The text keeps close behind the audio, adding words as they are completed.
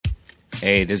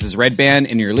Hey, this is Red Band,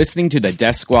 and you're listening to the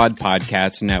Death Squad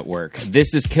Podcast Network.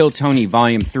 This is Kill Tony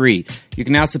Volume 3. You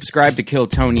can now subscribe to Kill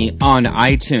Tony on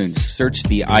iTunes. Search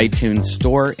the iTunes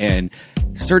store and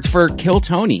search for Kill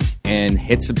Tony and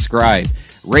hit subscribe.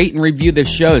 Rate and review the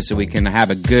show so we can have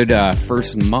a good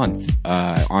first month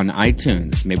on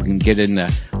iTunes. Maybe we can get in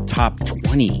the top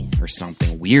 20 or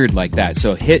something weird like that.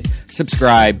 So hit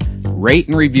subscribe, rate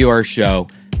and review our show.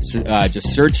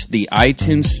 Just search the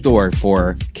iTunes store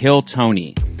for Kill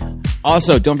Tony.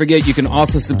 Also, don't forget you can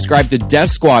also subscribe to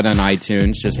Death Squad on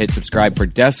iTunes. Just hit subscribe for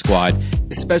Death Squad,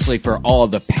 especially for all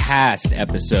the past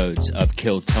episodes of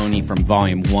Kill Tony from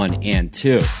Volume 1 and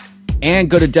 2. And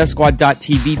go to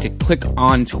DeathSquad.tv to click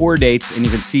on tour dates, and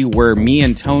you can see where me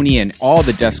and Tony and all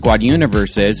the Death Squad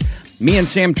universe is. Me and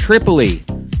Sam Tripoli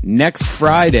next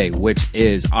Friday, which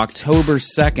is October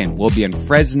 2nd, we'll be in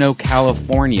Fresno,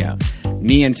 California.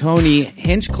 Me and Tony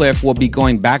Hinchcliffe will be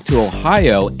going back to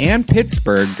Ohio and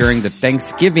Pittsburgh during the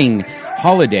Thanksgiving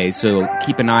holidays, so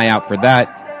keep an eye out for that.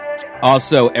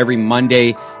 Also, every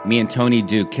Monday, me and Tony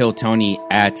do Kill Tony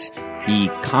at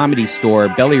the Comedy Store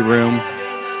Belly Room.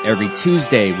 Every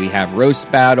Tuesday, we have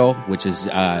Roast Battle, which is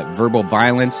Verbal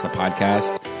Violence, the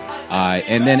podcast.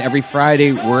 And then every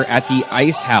Friday, we're at the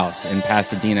Ice House in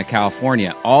Pasadena,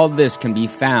 California. All this can be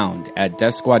found at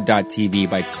DeathSquad.tv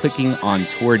by clicking on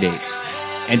tour dates.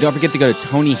 And don't forget to go to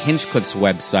Tony Hinchcliffe's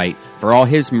website for all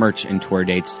his merch and tour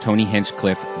dates,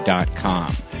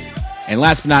 TonyHinchcliffe.com. And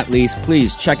last but not least,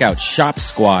 please check out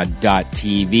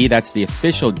ShopSquad.tv. That's the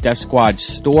official Death Squad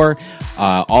store.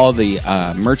 All the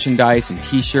merchandise and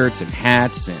t-shirts and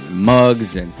hats and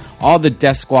mugs and all the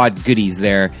Death Squad goodies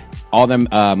there. All the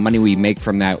money we make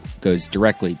from that goes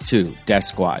directly to Death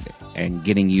Squad and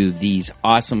getting you these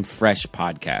awesome, fresh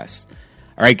podcasts.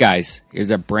 All right, guys, here's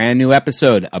a brand new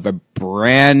episode of a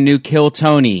brand new Kill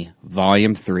Tony,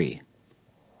 Volume 3.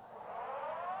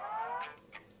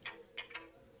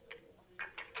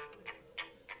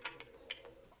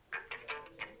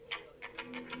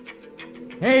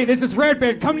 Hey, this is Red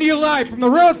Band coming to you live from the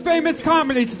world famous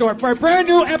Comedy Store for a brand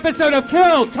new episode of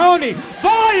Kill Tony,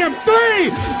 Volume 3!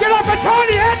 Get up and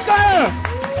Tony Hinchcliffe!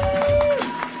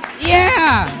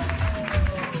 Yeah!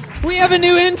 We have a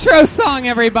new intro song,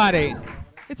 everybody.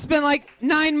 It's been like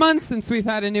 9 months since we've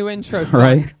had a new intro song.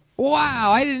 Right.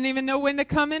 Wow, I didn't even know when to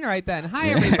come in right then. Hi,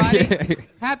 everybody.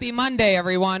 Happy Monday,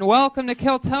 everyone. Welcome to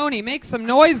Kill Tony. Make some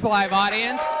noise, live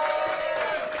audience.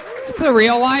 It's a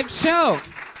real live show.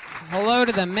 Hello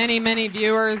to the many, many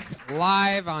viewers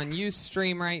live on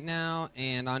Ustream right now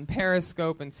and on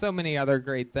Periscope and so many other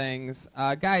great things.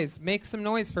 Guys, make some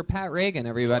noise for Pat Reagan,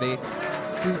 everybody.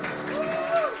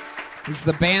 He's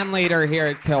the band leader here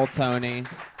at Kill Tony,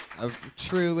 a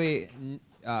truly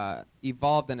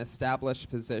evolved and established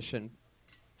position.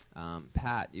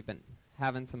 Pat, you've been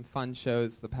having some fun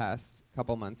shows the past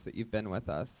couple months that you've been with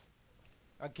us.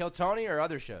 On Kill Tony or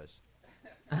other shows?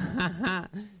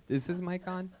 Is his mic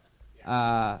on?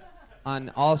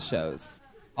 On all shows,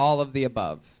 all of the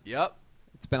above. Yep.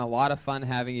 It's been a lot of fun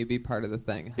having you be part of the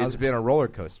thing. It's been a roller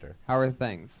coaster. How are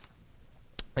things?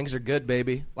 Things are good,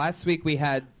 baby. Last week we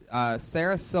had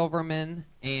Sarah Silverman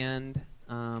and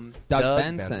Doug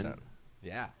Benson.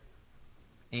 Yeah.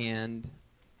 And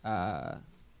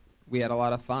we had a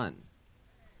lot of fun.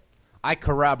 I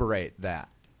corroborate that.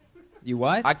 You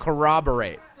what? I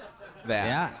corroborate that.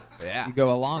 Yeah. Yeah. You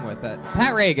go along with it.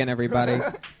 Pat Reagan, everybody.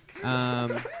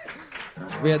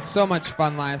 We had so much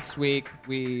fun last week.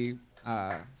 We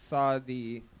saw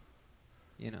the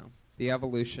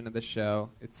evolution of the show.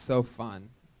 It's so fun.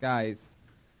 Guys,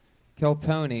 Kill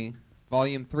Tony,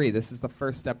 Volume 3. This is the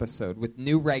first episode with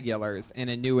new regulars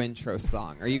and a new intro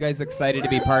song. Are you guys excited to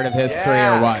be part of history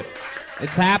or what?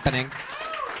 It's happening.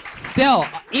 Still,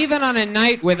 even on a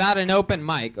night without an open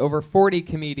mic, over 40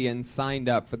 comedians signed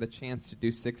up for the chance to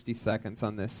do 60 seconds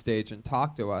on this stage and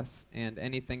talk to us, and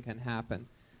anything can happen.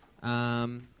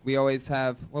 We always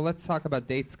have, well, let's talk about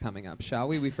dates coming up, shall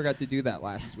we? We forgot to do that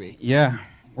last week. Yeah,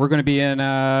 we're going to be in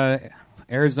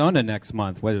Arizona next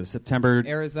month. What is it, September?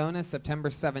 Arizona, September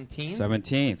 17th.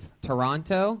 17th.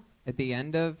 Toronto at the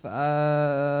end of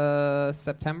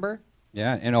September.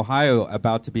 Yeah, and Ohio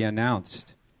about to be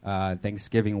announced.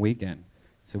 Thanksgiving weekend,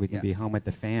 so we can be home at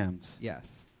the fams.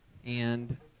 Yes,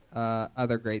 and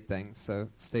other great things, so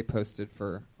stay posted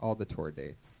for all the tour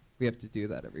dates. We have to do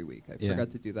that every week. I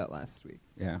forgot to do that last week.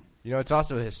 Yeah. You know, it's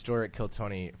also a historic Kill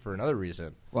Tony for another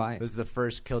reason. Why? This is the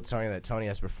first Kill Tony that Tony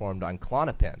has performed on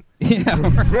Klonopin. Yeah.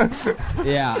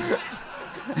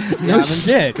 No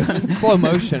shit. I'm in slow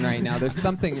motion right now. There's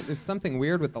something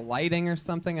weird with the lighting or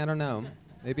something. I don't know.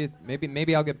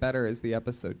 Maybe I'll get better as the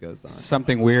episode goes on.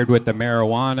 Something weird with the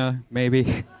marijuana,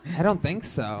 maybe. I don't think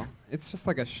so. It's just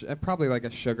like probably like a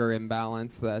sugar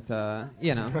imbalance that,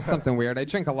 something weird. I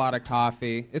drink a lot of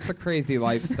coffee. It's a crazy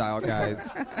lifestyle,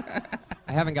 guys.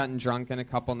 I haven't gotten drunk in a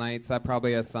couple nights. That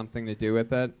probably has something to do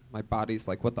with it. My body's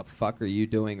like, what the fuck are you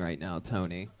doing right now,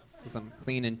 Tony? Because I'm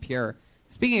clean and pure.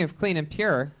 Speaking of clean and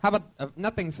pure, how about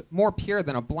nothing's more pure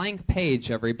than a blank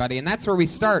page, everybody? And that's where we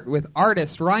start with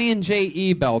artist Ryan J.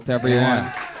 Ebelt, everyone.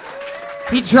 Yeah.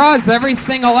 He draws every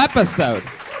single episode.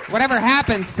 Whatever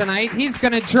happens tonight, he's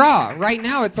going to draw. Right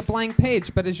now, it's a blank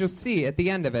page, but as you'll see at the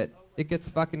end of it, it gets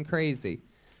fucking crazy.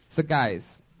 So,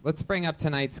 guys, let's bring up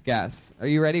tonight's guest. Are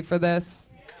you ready for this?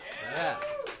 Yeah.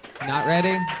 Not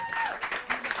ready?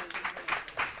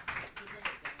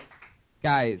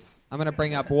 Guys, I'm going to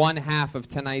bring up one half of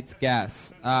tonight's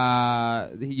guest.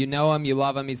 You know him, you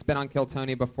love him. He's been on Kill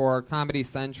Tony before, Comedy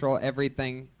Central,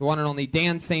 everything. The one and only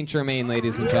Dan St. Germain,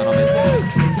 ladies and gentlemen.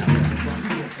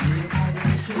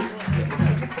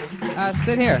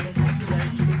 Sit here.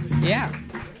 Yeah.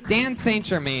 Dan St.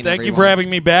 Germain, Thank you for having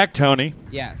me back, Tony.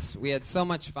 Yes, we had so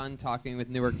much fun talking with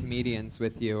newer comedians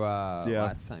with you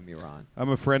last time you were on. I'm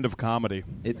a friend of comedy.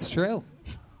 It's true.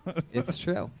 It's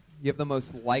true. You have the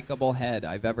most likable head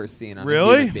I've ever seen on a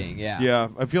Really? human being. Yeah. Yeah.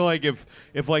 I feel like if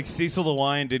like Cecil the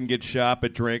Lion didn't get shot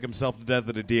but drank himself to death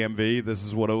at a DMV, this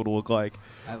is what it would look like.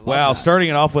 Wow, that. starting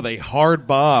it off with a hard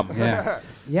bomb. Yeah.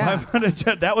 Yeah.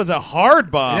 That was a hard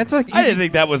bomb. That's like I didn't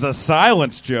think that was a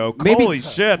silence joke. Holy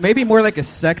shit. Maybe more like a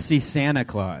sexy Santa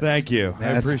Claus. Thank you. I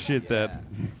That's- appreciate that.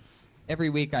 Every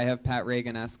week I have Pat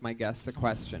Reagan ask my guests a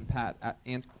question. Pat,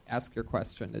 ask your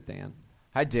question to Dan.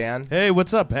 Hi, Dan. Hey,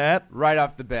 what's up, Pat? Right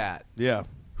off the bat, Yeah.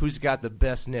 who's got the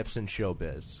best nips in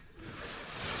showbiz?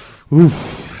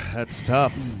 Oof. That's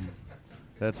tough.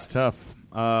 That's tough.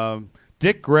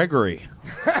 Dick Gregory.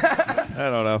 I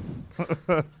don't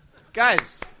know.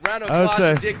 Guys, round of I would applause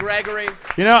say- for Dick Gregory.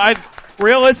 You know,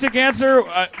 realistic answer,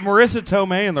 Marissa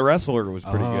Tomei in The Wrestler was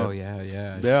pretty Oh, good.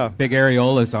 yeah. Yeah. Big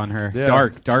areolas on her. Yeah.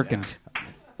 Darkened.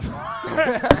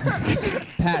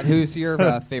 Pat, who's your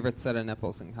favorite set of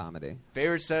nipples in comedy?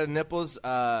 Favorite set of nipples?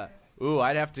 I'd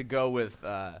have to go with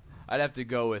a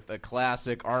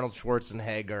classic Arnold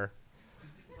Schwarzenegger.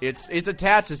 It's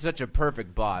attached to such a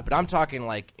perfect bod, but I'm talking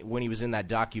like when he was in that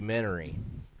documentary,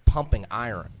 Pumping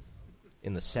Iron,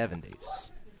 in the 70s.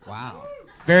 Wow.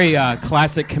 Very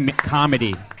classic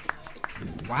comedy.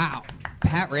 Wow.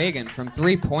 Pat Reagan from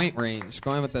 3-point range,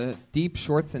 going with the deep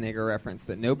Schwarzenegger reference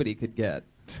that nobody could get.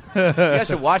 You guys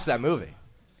should watch that movie.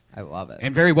 I love it.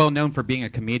 And very well known for being a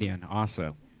comedian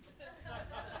also.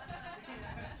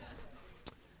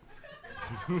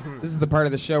 This is the part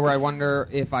of the show where I wonder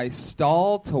if I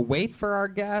stall to wait for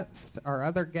our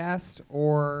other guest,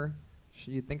 or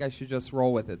you think I should just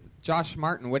roll with it? Josh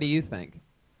Martin, what do you think?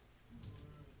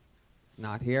 It's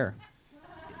not here.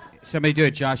 Somebody do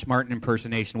a Josh Martin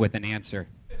impersonation with an answer.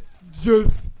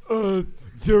 Just,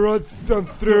 Gerard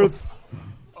downstairs.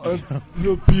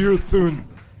 He'll be here soon.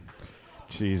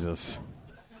 Jesus.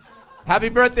 Happy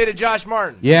birthday to Josh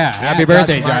Martin. Yeah, happy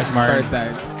birthday, Josh Martin's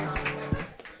Martin. birthday.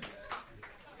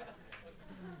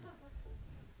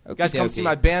 You guys come see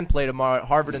my band play tomorrow at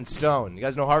Harvard and Stone. You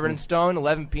guys know Harvard and Stone?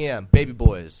 11 p.m. Baby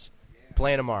Boys.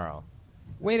 Playing tomorrow.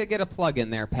 Way to get a plug in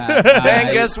there, Pat.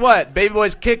 And guess what? Baby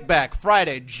Boys Kickback,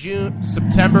 Friday,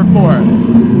 September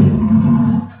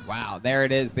 4th. Wow, there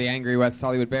it is, the Angry West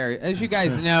Hollywood Bear. As you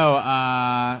guys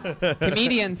know,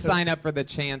 comedians sign up for the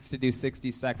chance to do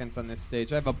 60 seconds on this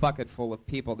stage. I have a bucket full of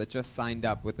people that just signed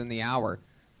up within the hour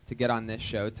to get on this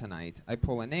show tonight. I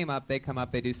pull a name up, they come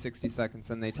up, they do 60 seconds,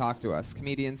 and they talk to us.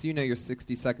 Comedians, you know your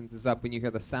 60 seconds is up when you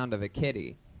hear the sound of a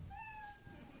kitty.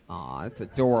 Aw, that's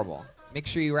adorable. Make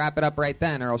sure you wrap it up right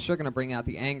then, or else you're going to bring out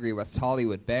the Angry West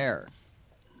Hollywood Bear.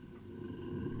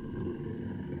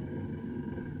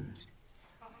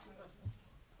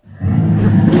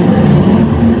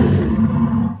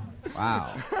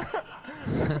 Wow.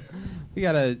 We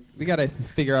gotta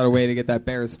figure out a way to get that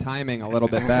bear's timing a little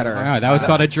bit better. Wow, that was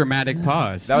called a dramatic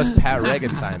pause. That was Pat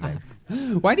Reagan timing.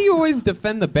 Why do you always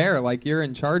defend the bear like you're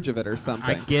in charge of it or I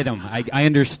something? get him. I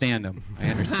understand him. I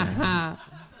understand.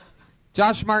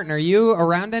 Josh Martin, are you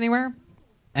around anywhere?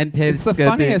 And It's the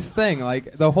funniest thing.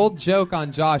 Like, the whole joke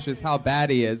on Josh is how bad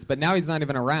he is, but now he's not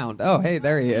even around. Oh, hey,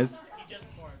 there he is.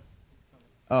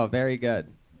 Oh, very good.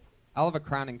 I'll have a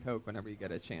Crown and Coke whenever you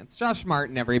get a chance. Josh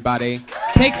Martin, everybody.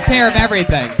 Takes care of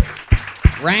everything.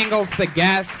 Wrangles the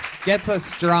guests, gets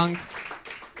us drunk.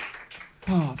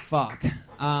 Oh, fuck.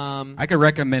 I could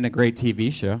recommend a great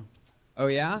TV show. Oh,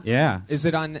 yeah? Yeah. Is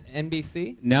it on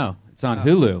NBC? No, It's on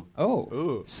Hulu. Oh.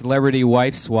 Ooh. Celebrity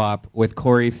Wife Swap with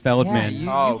Corey Feldman.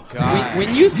 Oh, God.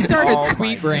 When you start Oh, a my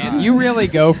tweet God. rant, you really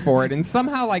go for it. And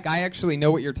somehow, like, I actually know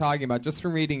what you're talking about just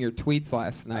from reading your tweets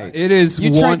last night. It is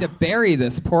You one- tried to bury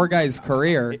this poor guy's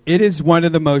career. It is one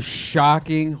of the most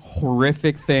shocking,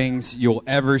 horrific things you'll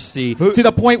ever see, to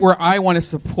the point where I want to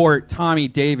support Tommy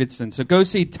Davidson. So go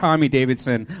see Tommy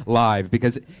Davidson live,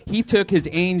 because he took his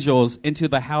angels into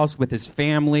the house with his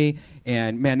family,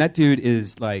 and man, that dude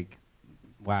is like,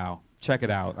 wow. Check it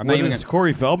out. I'm What not even does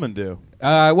Corey Feldman do?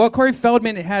 well, Corey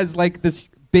Feldman has like this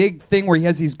big thing where he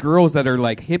has these girls that are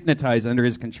like hypnotized under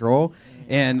his control,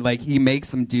 and like he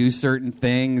makes them do certain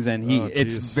things, and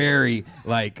it's jeez. very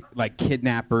like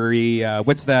kidnappery.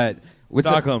 What's that? What's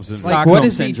Stockholm that? syndrome. Like, Stockholm what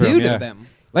does he syndrome, do to yeah. them?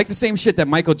 Like the same shit that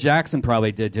Michael Jackson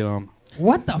probably did to him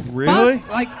What the Really? fuck?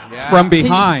 Like, from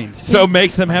behind. So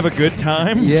makes them have a good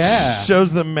time? Yeah.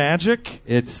 Shows them magic?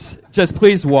 It's just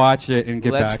please watch it and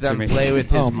get Lets back them to me. play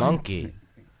with his Oh, my- monkey.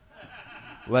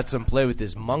 Lets them play with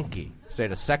his monkey. Say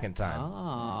it a second time.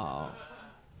 oh.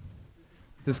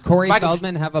 Does Corey Michael-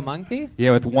 Feldman have a monkey?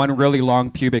 Yeah, with one really long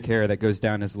pubic hair that goes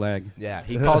down his leg. Yeah,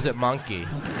 he calls it monkey.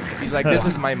 He's like, this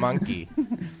is my monkey.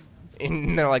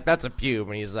 And they're like, that's a pube.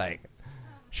 And he's like,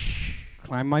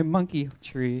 Climb my monkey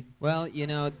tree. Well, you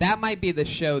know, that might be the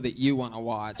show that you want to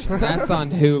watch. That's on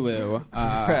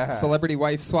Hulu. Celebrity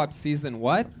Wife Swap season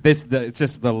what? It's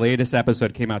just the latest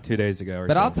episode came out 2 days ago.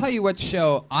 But I'll tell you what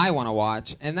show I want to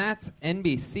watch, and that's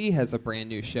NBC has a brand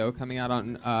new show coming out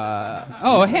on.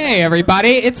 Oh, hey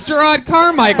everybody! It's Gerard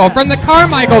Carmichael from the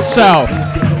Carmichael Show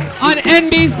on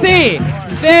NBC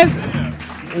this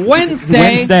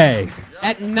Wednesday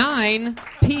at 9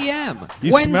 p.m.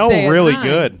 You Wednesday smell at really 9.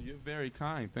 good. You're very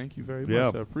kind. Thank you very Yeah.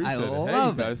 much. I appreciate I it.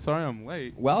 love Hey, it. guys. Sorry I'm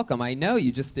late. Welcome. I know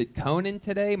you just did Conan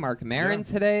today, Mark Maron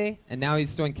today, and now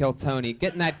he's doing Kill Tony.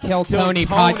 Getting that Kill Tony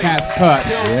podcast cooked.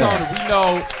 Kill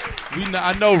Tony. We know.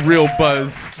 I know real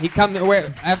buzz. He comes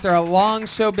after a long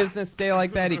show business day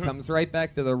like that. He comes right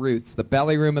back to the roots, the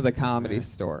belly room of the Comedy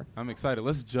Store. I'm excited.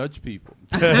 Let's judge people.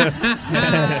 All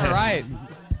right.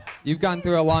 You've gone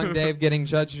through a long day of getting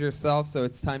judged yourself, so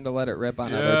it's time to let it rip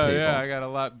on other people. Yeah. I got a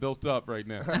lot built up right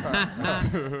now.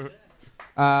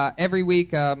 Every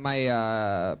week,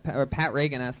 Pat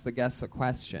Reagan asks the guests a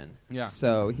question. Yeah.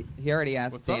 So he already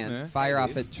asked What's up, Dan. man? Fire Hey,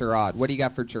 off at Gerard. What do you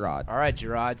got for Gerard? all right,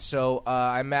 Gerard. So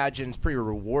I imagine it's pretty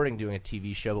rewarding doing a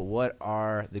TV show, but what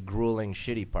are the grueling,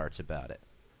 shitty parts about it?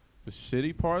 The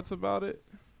shitty parts about it?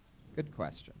 Good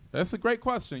question. That's a great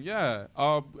question. Yeah.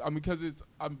 Because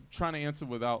I'm trying to answer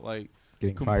without like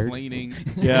Getting fired? complaining.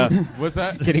 Yeah. What's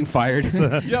that? Getting fired.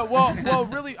 Yeah, well,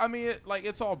 really, I mean,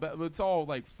 it's all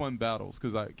like fun battles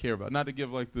because I care about it. Not to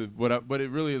give like but it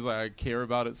really is like I care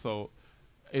about it, so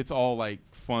it's all like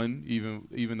fun,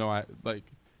 even though I like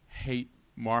hate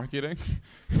marketing.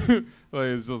 Like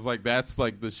it's just like that's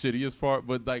like the shittiest part.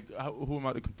 But like, who am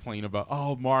I to complain about?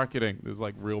 Oh, marketing. There's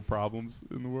like real problems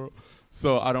in the world,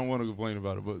 so I don't want to complain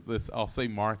about it. But I'll say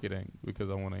marketing because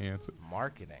I want to answer.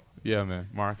 Marketing. Yeah, man,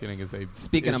 marketing is a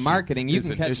Speaking of issue. marketing, you It's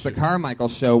can an catch the issue. Carmichael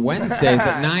Show Wednesdays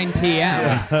at 9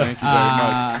 p.m. Thank you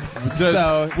very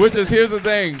much. So, Here's the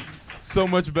thing, so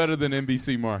much better than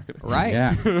NBC marketing. right.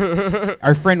 Yeah.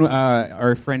 Our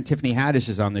friend Tiffany Haddish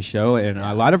is on the show, and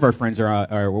a lot of our friends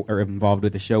are involved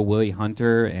with the show. Willie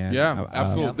Hunter and Yeah,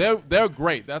 absolutely. They're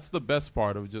great. That's the best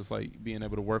part of just like being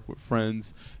able to work with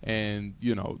friends, and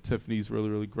you know Tiffany's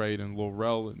really great, and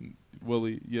Laurel and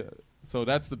Willie. Yeah. So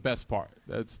that's the best part.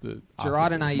 That's the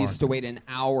Gerard and I opposite of used to wait in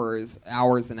hours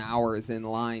and hours in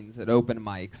lines at open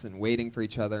mics and waiting for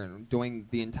each other and doing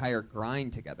the entire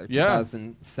grind together. Yeah.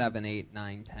 2007, 8,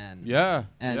 9, 10. Yeah.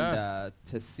 And yeah.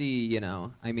 to see,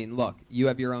 I mean, look, you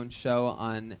have your own show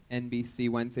on NBC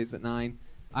Wednesdays at 9.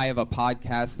 I have a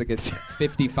podcast that gets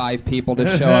 55 people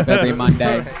to show up every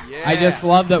Monday. Yeah. I just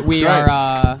love that we That's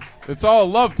are, It's all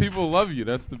love. People love you.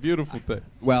 That's the beautiful thing.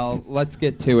 well, let's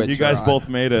get to it, You guys Gerard. both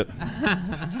made it.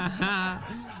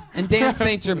 And Dan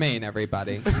St. Germain,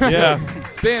 everybody. Yeah.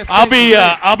 Dan,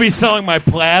 I'll be selling my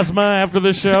plasma after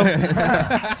this show.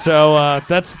 So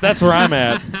that's where I'm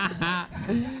at.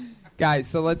 Guys,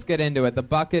 so let's get into it. The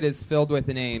bucket is filled with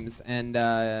names,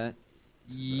 and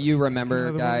you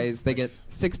remember, guys, they get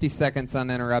 60 seconds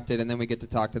uninterrupted, and then we get to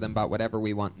talk to them about whatever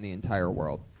we want in the entire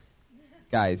world.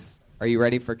 Guys, are you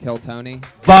ready for Kill Tony?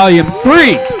 Volume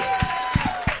 3.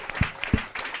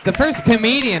 The first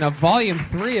comedian of Volume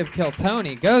 3 of Kill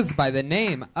Tony goes by the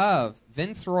name of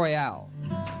Vince Royale.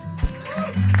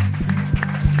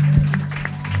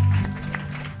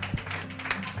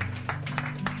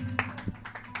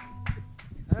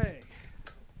 Hey.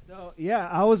 So, yeah,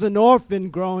 I was an orphan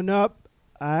growing up.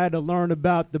 I had to learn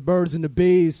about the birds and the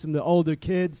bees from the older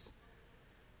kids.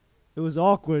 it was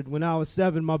awkward. When I was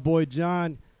 7, my boy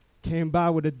John came by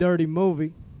with a dirty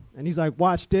movie, and he's like,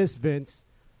 "Watch this, Vince.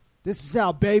 This is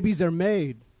how babies are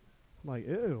made." I'm like,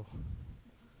 ew.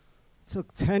 It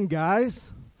took 10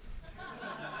 guys?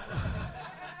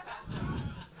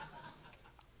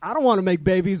 I don't want to make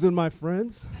babies with my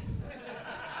friends.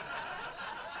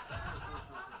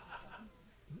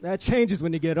 That changes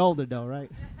when you get older, though, right?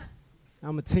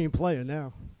 I'm a team player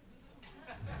now.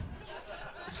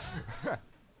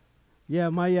 Yeah,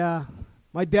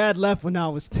 my dad left when I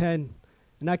was 10,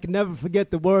 and I can never forget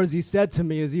the words he said to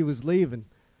me as he was leaving.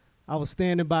 I was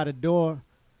standing by the door,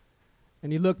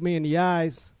 and he looked me in the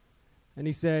eyes, and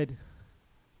he said,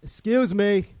 "Excuse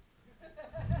me."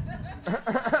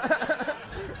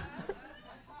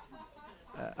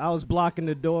 I was blocking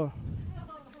the door.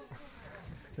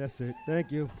 That's it.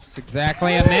 Thank you. It's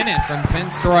exactly a minute from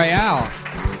Vince Royale.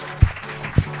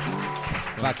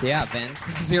 Fuck yeah, Vince.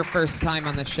 This is your first time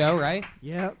on the show, right?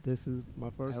 Yeah, this is my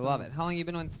first I love time. it. How long you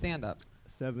been on stand-up?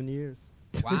 7 years.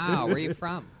 Wow, where are you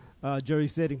from? Jersey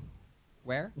City.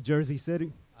 Where? Jersey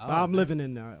City. Oh, I'm nice. living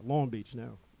in Long Beach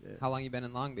now. Yeah. How long you been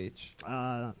in Long Beach?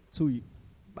 About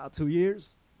 2 years.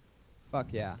 Fuck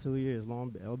yeah. 2 years,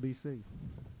 LBC.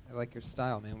 I like your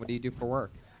style, man. What do you do for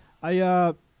work?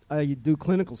 I do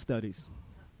clinical studies.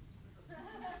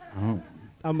 Oh.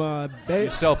 I'm a You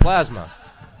sell plasma.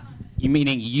 You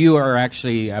meaning you are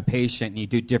actually a patient and you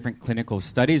do different clinical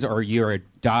studies, or you're a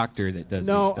doctor that does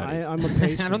these studies? I'm a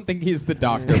patient. I don't think he's the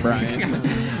doctor, Brian.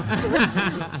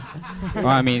 Well,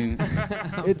 I mean,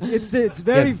 it's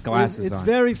very has glasses it's on.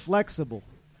 very flexible.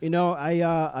 You know,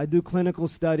 I do clinical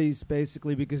studies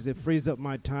basically because it frees up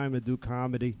my time to do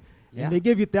comedy. Yeah. And they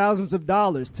give you thousands of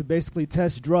dollars to basically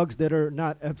test drugs that are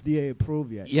not FDA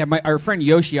approved yet. yeah, our friend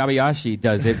Yoshi Abayashi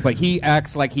does it, but he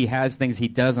acts like he has things he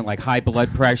doesn't, like high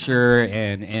blood pressure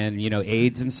and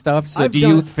AIDS and stuff. So I've do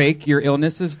you done- fake your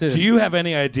illnesses? Do you have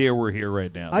any idea we're here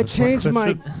right now? I That's my changed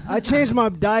question. I changed my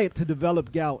diet to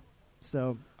develop gout,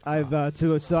 so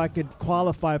so I could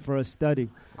qualify for a study.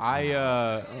 But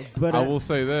I will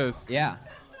say this. Yeah.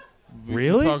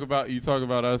 Really? You talk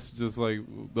about us just like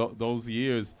those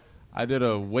years. I did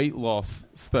a weight loss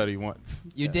study once.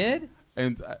 You did?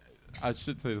 And I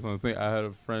should say something. I had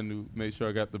a friend who made sure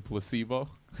I got the placebo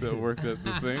that worked at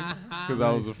the thing because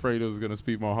I was afraid it was going to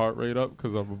speed my heart rate up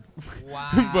because I'm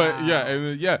Wow. But yeah,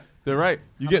 and they're right.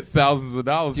 You get thousands of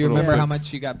dollars. Do you for those remember how things.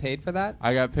 much you got paid for that?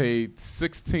 I got paid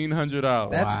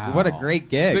 $1,600. That's what a great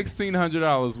gig.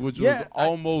 $1,600, which Yeah, was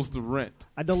almost rent.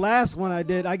 The last one I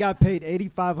did, I got paid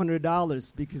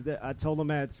 $8,500 because I told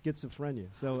them I had schizophrenia.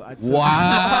 So I took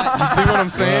Wow. You see what I'm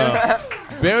saying?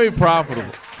 Very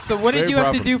profitable. So what did Very you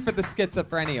have to profitable. do for the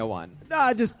schizophrenia one? No,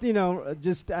 I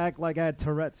just act like I had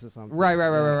Tourette's or something.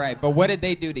 Right. But what did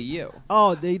they do to you?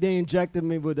 Oh, they injected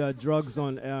me with drugs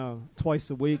on twice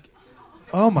a week.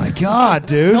 Oh my God,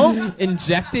 dude! So,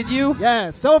 Injected you?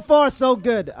 yeah, so far so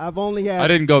good. I've only had I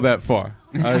didn't go that far.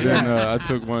 I didn't. I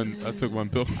took one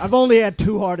pill. I've only had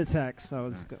 2 heart attacks, so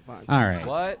it's good. Fine. All right.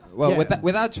 What? Well, Yeah.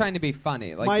 without trying to be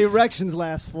funny, like My erections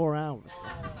last 4 hours.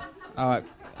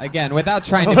 again, without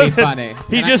trying to be funny.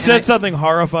 He And just I- said something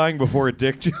horrifying before a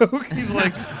dick joke. He's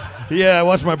like, "Yeah, I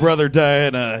watched my brother die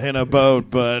in a boat,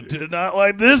 but not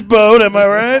like this boat. Am I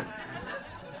right?"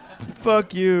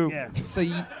 Fuck you. Yeah. So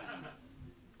you.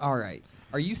 All right.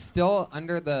 Are you still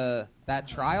under that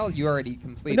trial? You already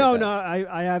completed. No, this.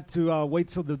 I have to wait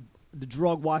till the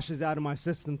drug washes out of my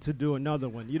system to do another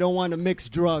one. You don't want to mix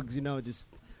drugs, you don't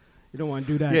want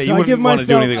to do that. Yeah, So you I give wouldn't want to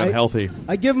do myself- anything unhealthy.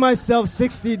 I give myself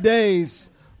 60 days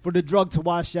for the drug to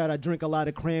wash out. I drink a lot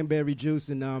of cranberry juice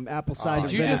and apple cider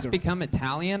Did you vinegar. just become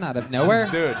Italian out of nowhere?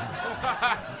 Dude.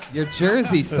 Your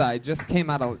Jersey side just came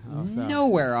out of sorry.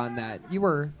 nowhere on that. You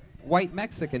were white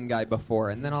Mexican guy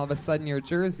before, and then all of a sudden you're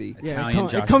Jersey. Yeah, Italian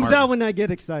it Josh comes Martin. out when I get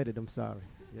excited. I'm sorry.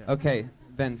 Yeah. Okay,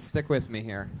 Vince, stick with me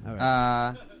here. All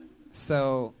right.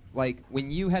 So, like, when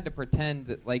you had to pretend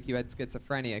that, like, you had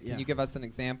schizophrenia, can Yeah. you give us an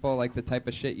example, like, the type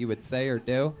of shit you would say or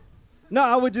do? No,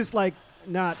 I would just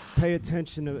not pay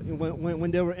attention to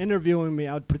when they were interviewing me.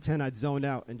 I would pretend I'd zone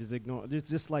out and just ignore. It's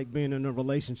just like being in a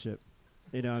relationship,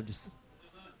 just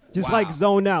Wow. like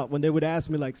zone out when they would ask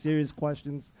me like serious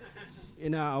questions.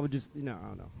 I would just I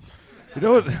don't know. You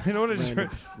know what? It just, Random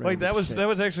like that was shit.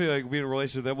 actually like being in a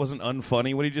relationship. That wasn't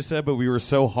unfunny what he just said, but we were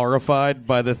so horrified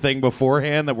by the thing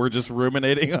beforehand that we're just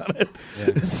ruminating on it.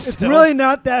 It's really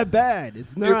not that bad.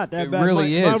 It's not that It bad.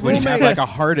 really My is when you have roommate- like a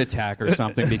heart attack or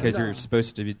something because you're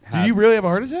supposed to Do have. you really have a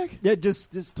heart attack? Yeah,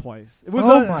 just twice. It was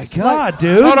Oh a my slight- God,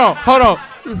 dude! Hold on.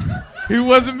 He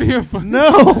wasn't being funny.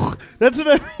 No, that's what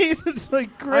I mean. It's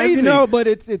like crazy. But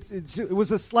it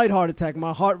was a slight heart attack.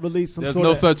 My heart released some There's sort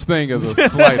no of... such thing as a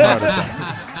slight heart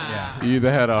attack. You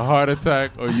either had a heart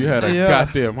attack or you had a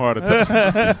goddamn heart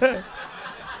attack.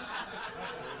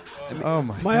 Oh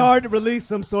my! My heart released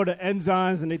some sort of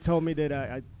enzymes, and they told me that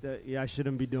I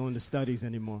shouldn't be doing the studies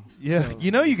anymore. Yeah, So-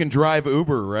 you know you can drive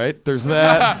Uber, right? There's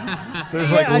that.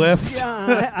 There's like Lyft.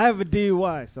 I have a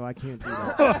DUI, so I can't do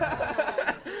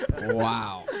that.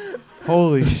 Wow.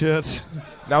 Holy shit!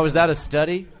 Now, was that a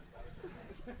study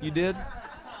you did?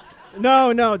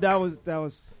 No, that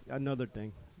was another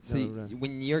thing. See,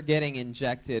 when you're getting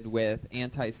injected with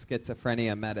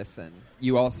anti-schizophrenia medicine,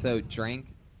 you also drink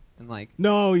and like.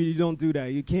 No, you don't do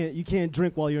that. You can't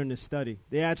drink while you're in the study.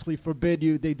 They actually forbid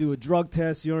you. They do a drug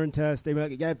test, urine test. You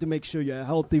have to make sure you're a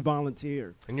healthy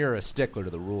volunteer. And you're a stickler to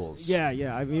the rules. Yeah.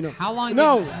 I mean, How long?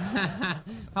 No.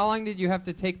 How long did you have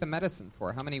to take the medicine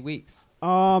for? How many weeks?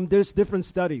 There's different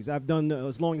studies. I've done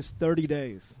as long as 30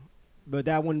 days, but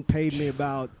that one paid me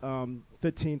about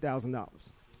 $15,000.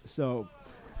 So,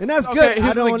 and that's Okay, good.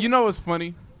 here's the thing. You know what's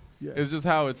funny? Yeah. It's just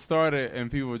how it started, and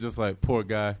people were just like, poor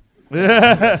guy. We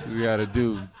got to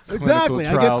do Exactly, I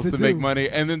clinical get trials to to do- make money,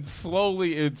 and then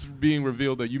slowly it's being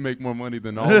revealed that you make more money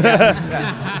than all of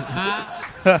that.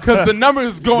 Because the number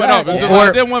is going up. It's just like,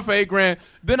 I did one for $8,000,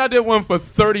 then I did one for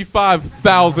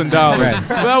 $35,000.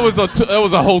 That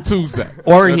was a whole Tuesday.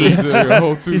 Or That he- is a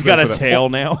whole Tuesday He's got for a that. tail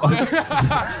now.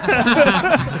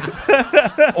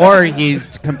 Or he's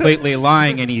completely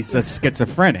lying and he's a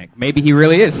schizophrenic. Maybe he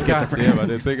really is God schizophrenic. damn, I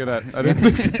didn't think of that. I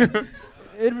didn't think.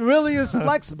 It really is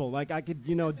flexible. Like I could,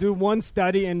 do one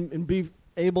study and be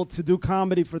able to do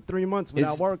comedy for 3 months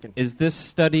without working. Is this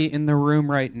study in the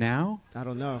room right now? I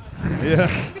don't know. Yeah.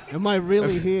 Am I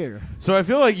really here? So I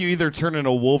feel like you either turn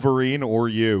into Wolverine or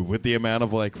you with the amount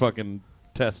of like fucking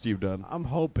tests you've done. I'm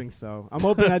hoping so. I'm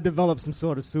hoping I develop some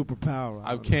sort of superpower.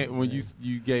 I can't. When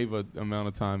you gave an amount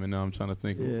of time, and now I'm trying to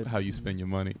think Yeah. of how you spend your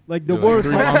money. Like the You're worst.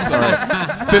 I'm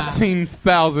sorry,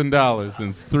 $15,000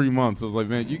 in 3 months. I was like,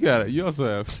 man, you got it. You also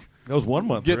have. That was 1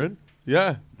 month, Get- right?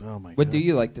 Yeah. Oh my god. What do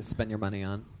you like to spend your money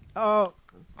on? Oh,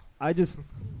 I just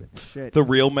shit. The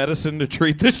real medicine to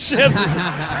treat the shit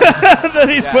that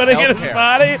he's putting in his healthcare.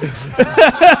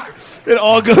 body. It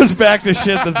all goes back to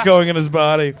shit that's going in his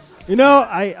body.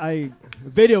 I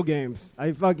video games.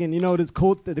 I fucking this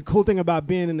cool. The cool thing about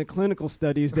being in the clinical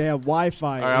studies, they have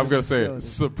Wi-Fi. All right, I'm gonna say it. facility.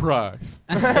 Surprise.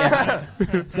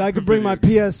 So I could bring my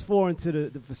PS4 into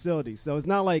the facility. So it's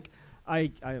not like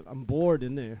I'm bored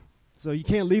in there. So you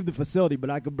can't leave the facility, but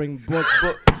I could bring books.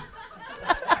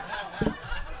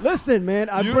 Listen, man,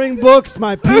 I bring books,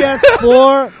 my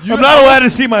PS4. I'm not allowed to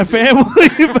see my family,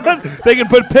 but they can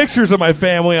put pictures of my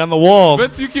family on the walls.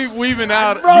 But you keep weaving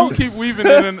out. You keep weaving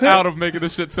in and out of making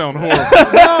this shit sound horrible.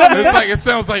 It's like it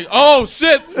sounds like, oh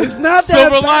shit, It's not that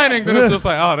silver bad. lining. Then it's just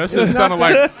like, oh, that shit sounded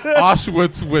like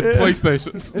Auschwitz with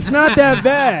PlayStations. It's not that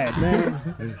bad,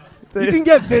 man. You can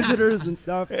get visitors and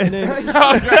stuff. And then,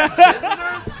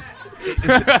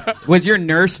 Was your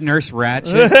nurse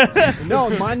Ratchet? no,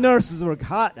 my nurses were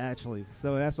hot, actually.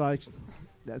 So that's why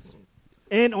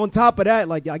and on top of that,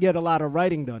 like I get a lot of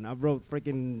writing done. I wrote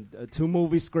freaking 2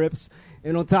 movie scripts,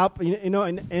 and on top,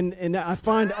 and I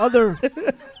find other.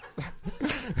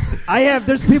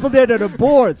 There's people there that are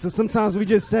bored, so sometimes we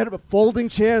just set up folding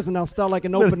chairs, and I'll start like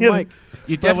an open mic.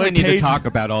 You definitely like need page- to talk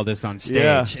about all this on stage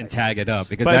Yeah. and tag it up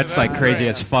because But- that's like crazy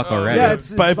as fuck already. Yeah,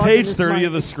 it's By fucking- page it's 30 my-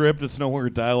 of the script, it's no longer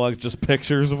dialogue, just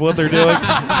pictures of what they're doing.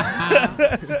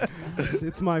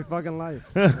 It's my fucking life.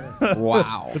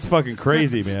 Wow. It's fucking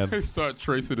crazy, man. They start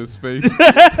tracing his face.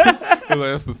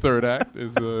 That's the third act.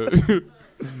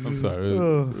 I'm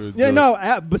sorry. Yeah, no.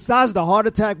 Besides the heart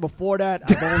attack, before that,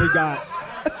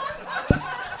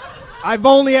 I've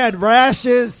only had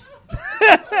rashes.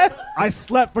 I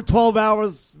slept for 12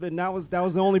 hours, and that was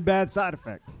the only bad side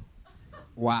effect.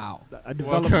 Wow. I Well,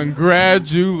 developed,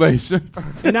 congratulations.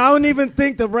 and I don't even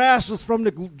think the rash was from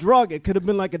the drug. It could have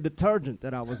been like a detergent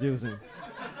that I was using.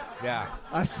 Yeah.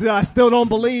 I still don't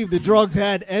believe the drugs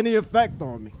had any effect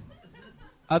on me.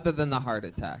 Other than the heart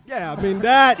attack. Yeah, I mean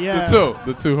that. Yeah,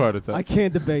 The two heart attacks. I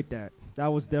can't debate that. That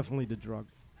was definitely the drug.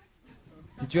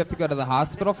 Did you have to go to the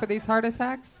hospital for these heart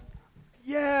attacks?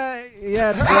 Yeah,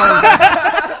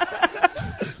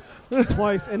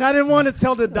 twice. And I didn't want to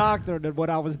tell the doctor that what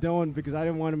I was doing because I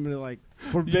didn't want him to You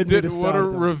forbid me to didn't want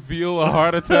start. to reveal a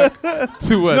heart attack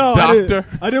to a No, doctor.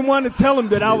 I didn't want to tell him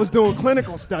that I was doing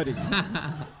clinical studies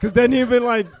because then he'd be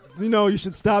like, you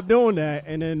should stop doing that.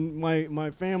 And then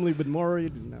my family would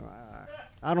worry.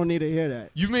 I don't need to hear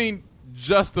that. You mean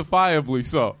justifiably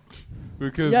so?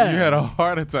 Because Yeah. you had a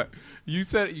heart attack. You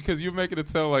said because you're making it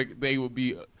sound like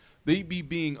they'd be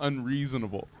being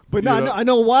unreasonable. But no, I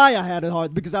know why I had it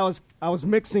hard because I was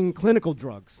mixing clinical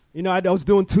drugs. You know, I was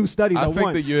doing 2 studies I at think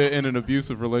once. that you're in an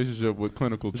abusive relationship with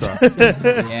clinical trials.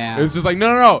 Yeah. It's just like,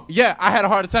 no. Yeah, I had a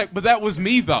heart attack, but that was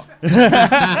me, though.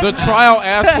 The trial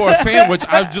asked for a sandwich.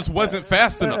 I just wasn't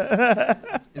fast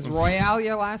enough. Is Royale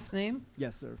your last name?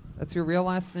 Yes, sir. That's your real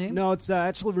last name? No, it's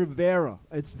actually Rivera.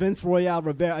 It's Vince Royale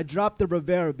Rivera. I dropped the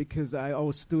Rivera because I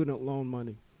owe student loan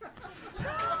money.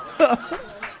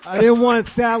 I didn't want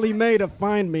Sally Mae to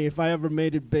find me if I ever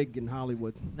made it big in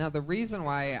Hollywood. Now, the reason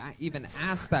why I even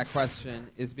asked that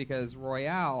question is because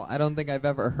Royale, I don't think I've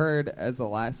ever heard as a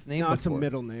last name No, before. it's a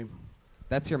middle name.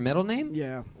 That's your middle name?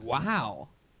 Yeah. Wow.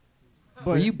 But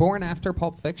Were you born after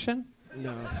Pulp Fiction?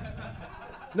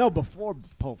 No, before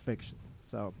Pulp Fiction.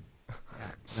 So.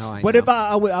 No, I But know. if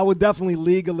I would definitely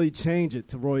legally change it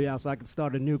to Royale so I could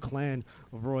start a new clan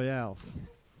of Royales.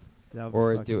 That would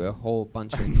Or be fucking- do a whole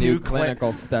bunch of new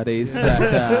clinical studies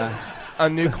that A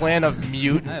new clan of I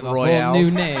mutant have a royales. whole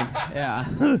new name.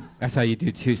 Yeah. That's how you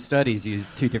do 2 studies. Use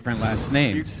 2 different last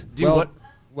names.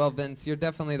 Well, Vince, you're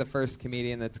definitely the first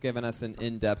comedian that's given us an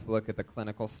in-depth look at the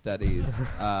clinical studies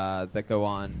that go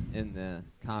on in the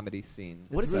comedy scene.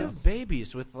 What if you have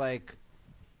babies with like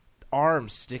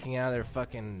arms sticking out of their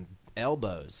fucking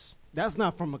elbows? That's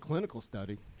not from a clinical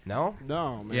study. No?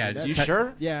 No, man. Yeah, That's- You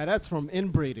sure? Yeah, that's from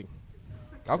inbreeding.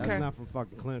 Okay. That's not from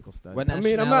fucking clinical study. What I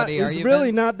mean, nationality are it's you, really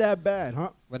Vince? not that bad, huh?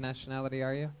 What nationality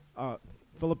are you?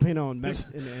 Filipino and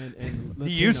Mexican and Latino.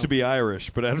 He used to be Irish,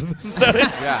 but after the study,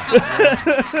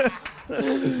 Yeah.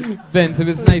 Vince, it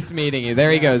was nice meeting you.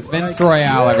 There he goes. Vince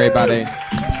Royale, everybody.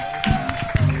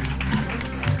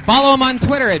 Follow him on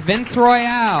Twitter at Vince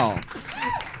Royale.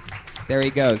 There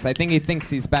he goes. I think he thinks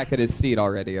he's back at his seat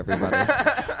already, everybody.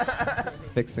 He's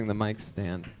fixing the mic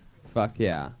stand. Fuck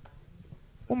yeah.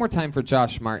 One more time for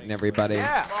Josh Martin, everybody.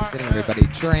 Yeah. Getting everybody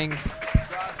drinks.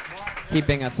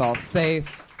 Keeping us all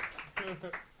safe.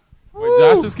 Wait,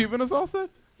 Josh is keeping us all safe?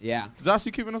 Yeah. Josh,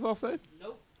 you keeping us all safe?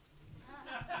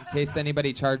 In case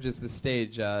anybody charges the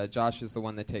stage, Josh is the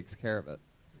one that takes care of it.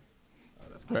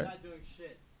 That's great.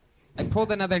 I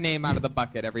pulled another name out of the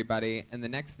bucket, everybody, and the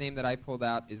next name that I pulled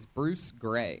out is Bruce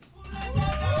Gray.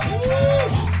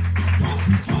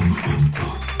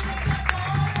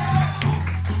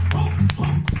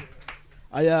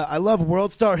 I love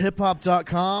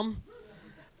WorldstarHipHop.com.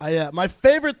 My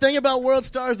favorite thing about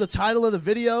WorldStar is the title of the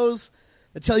videos.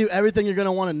 They tell you everything you're going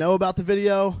to want to know about the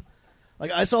video.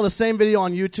 Like, I saw the same video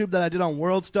on YouTube that I did on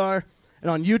WorldStar,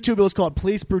 and on YouTube it was called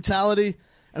Police Brutality,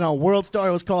 and on WorldStar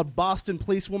it was called Boston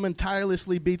Policewoman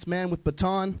Tirelessly Beats Man with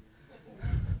Baton.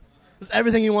 It's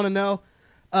everything you want to know.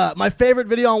 My favorite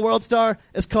video on WorldStar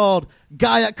is called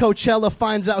Guy at Coachella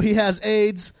Finds Out He Has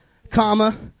AIDS,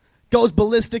 comma, goes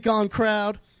ballistic on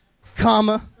crowd,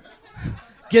 comma,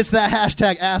 gets that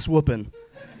hashtag ass whooping.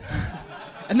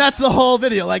 And that's the whole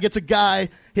video. Like, it's a guy,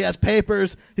 he has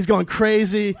papers, he's going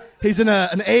crazy, he's in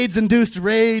an AIDS-induced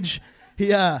rage,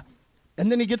 and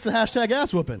then he gets the hashtag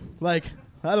ass whooping. Like,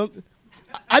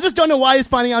 I just don't know why he's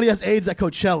finding out he has AIDS at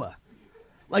Coachella.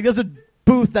 Like, there's a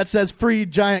booth that says free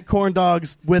giant corn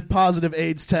dogs with positive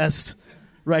AIDS test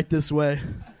right this way.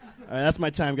 All right, that's my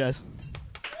time, guys.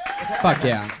 Fuck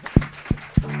yeah.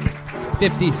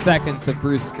 50 seconds of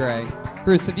Bruce Gray.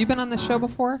 Bruce, have you been on the show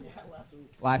before?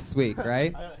 Last week,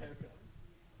 right?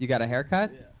 You got a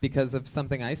haircut? Yeah. Because of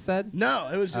something I said? No,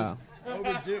 it was just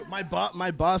overdue.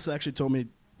 My boss actually told me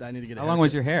that I need to get a haircut. How long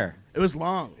was your hair? It was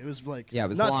long. It was like Yeah, it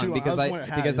was not long too because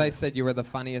was I said you were the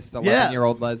funniest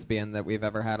 11-year-old lesbian that we've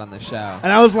ever had on the show.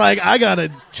 And I was like, I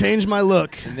gotta change my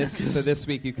look. And this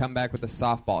week you come back with a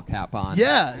softball cap on.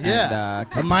 Yeah, and, yeah. A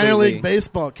completely- minor league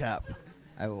baseball cap.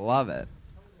 I love it.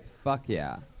 Fuck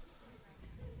yeah.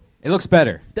 It looks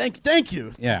better. Thank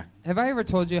you. Yeah. Have I ever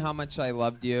told you how much I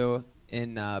loved you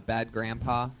in Bad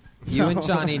Grandpa? You and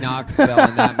Johnny Knoxville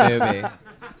in that movie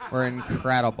were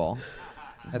incredible.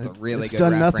 That's a really It's good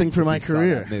done reference nothing for if my you saw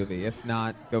career. that movie. If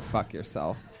not, go fuck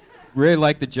yourself. Really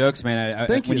like the jokes, man.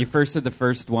 Thank when you. you first did the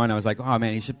first one, I was like, oh,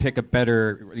 man, you should pick a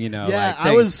better, Yeah, like, I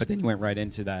thing. was- But then you went right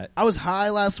into that. I was high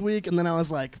last week, and then I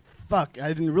was like, fuck, I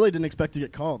really didn't expect to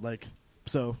get called. Like,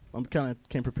 so I'm kind of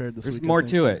came prepared this There's week. I more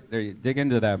think. to it. There, dig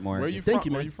into that more. Where are you Thank from?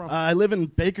 you, man. Where are you from? I live in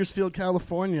Bakersfield,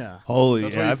 California. holy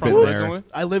That's where yeah, you I've from been originally? there.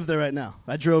 I live there right now.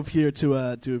 I drove here to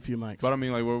a few mics. But I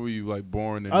mean, like, where were you, like,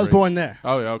 born? And I was raised? born there.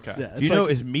 Oh, yeah, okay. Yeah, Do you know,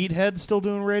 is Meathead still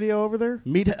doing radio over there?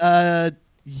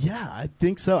 Yeah, I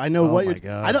think so. I know Oh what my you're.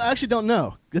 God. I actually don't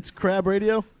know. It's Crab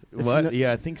Radio. If you What? know-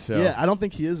 Yeah, I think so. Yeah, I don't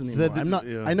think he is anymore. that- I'm not.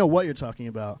 yeah. I know what you're talking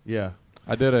about. Yeah.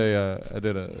 I did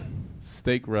a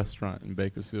steak restaurant in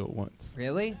Bakersfield once.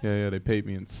 Really? Yeah, they paid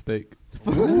me in steak. It's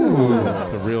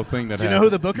a real thing that Do you happened. know who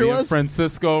the booker Me and was?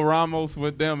 Francisco Ramos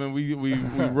went down, and we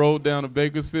rode down to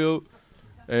Bakersfield,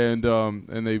 and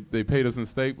they paid us in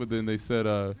steak, but then they said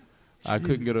I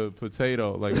couldn't get a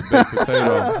potato, like a baked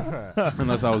potato,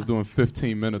 unless I was doing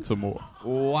 15 minutes or more.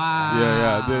 Wow.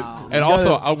 Yeah, I did. And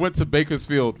also, I went to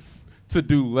Bakersfield to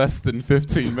do less than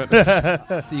 15 minutes.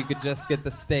 So you could just get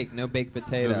the steak, no baked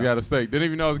potato. Just got a steak. Didn't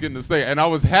even know I was getting the steak, and I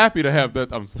was happy to have that.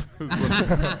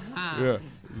 Yeah.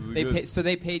 So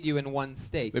they paid you in one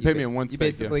steak. They paid me in one You steak,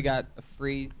 basically got a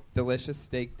free, delicious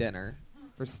steak dinner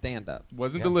for stand-up.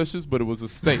 Wasn't delicious, but it was a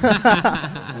steak.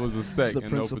 It was a steak the and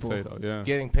principle. no potato. Yeah.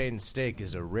 Getting paid in steak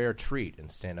is a rare treat in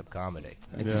stand-up comedy.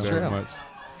 It's Yeah, true. very much.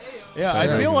 Yeah,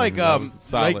 Sure. I feel like That was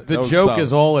solid. like the That was joke solid.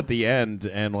 is all at the end,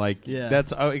 and like Yeah.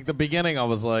 that's like the beginning. I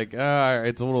was like,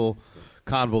 it's a little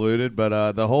convoluted, but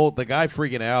the guy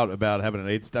freaking out about having an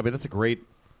AIDS. I mean, that's a great.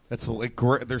 That's like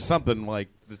great. There's something like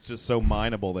that's just so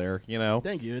mineable there, you know.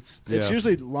 Thank you. It's Yeah.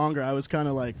 usually longer. I was kind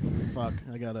of like, fuck,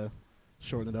 I gotta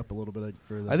shorten it up a little bit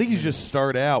for the I think you just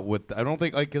start out with. I don't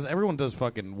think like because everyone does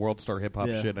fucking world star hip hop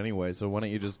Yeah. shit anyway. So why don't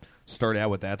you just start out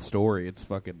with that story? It's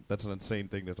fucking. That's an insane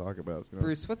thing to talk about. You know?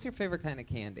 Bruce, what's your favorite kind of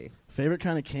candy? favorite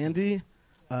kind of candy.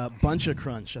 Bunch of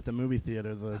Crunch at the movie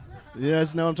theater. You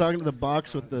guys know I'm talking to the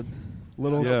box with the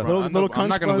little Yeah. little, I know- little I'm crunch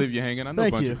not going to bars. leave you hanging. I know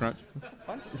Thank Bunch you. of Crunch.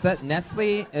 Is that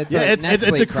Nestle? It's Yeah, a it's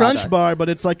Nestle a crunch product. bar, but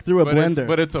it's like through a blender.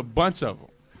 But it's a bunch of them.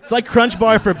 It's like Crunch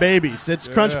Bar for babies. It's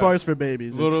Crunch Yeah. bars for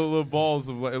babies. Little balls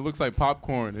of it looks like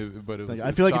popcorn, but it was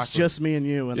I feel like chocolate. it's just me and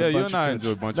you. And Yeah, the you Bunch and of I Crunch.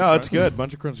 enjoy Bunch of No, Crunch. it's good.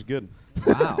 Bunch of Crunch is good.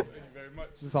 Wow.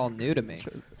 This is all new to me.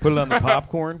 Put it on the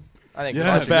popcorn. I think Yeah,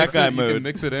 Bunch of fat mix guy it, you mood. can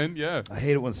mix it in. Yeah. I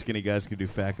hate it when skinny guys can do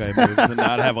fat guy moves and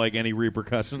not have like any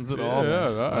repercussions at all.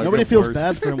 Yeah, Nobody feels worse.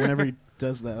 bad for him whenever he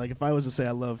does that. Like if I was to say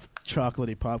I love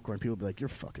chocolatey popcorn, people would be like, "You're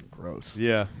fucking gross."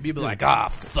 Yeah. People like,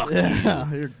 fuck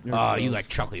Yeah, you're you gross. like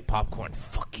chocolate popcorn.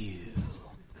 Fuck you.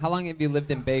 How long have you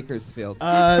lived in Bakersfield?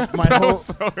 my whole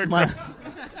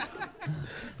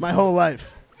my whole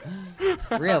life.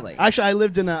 Really? Actually, I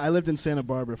lived in Santa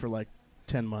Barbara for like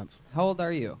 10 months. How old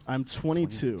are you? I'm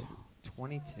 22.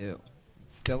 22.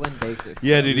 Still in Bakersfield.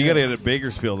 Yeah, dude, you got to get to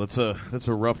Bakersfield. That's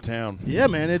a rough town. Yeah,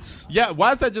 man, it's Yeah,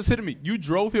 why is that just hitting me? You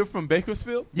drove here from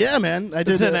Bakersfield? yeah, man. I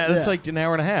did. It's like an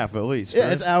hour and a half at least. yeah,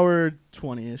 right? it's hour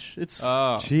 20ish. It's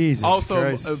Jesus Also,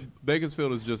 Christ.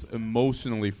 Bakersfield is just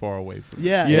emotionally far away from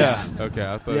yeah, Yeah. it's- Okay,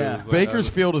 I thought Yeah. it was like,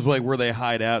 Bakersfield is like where they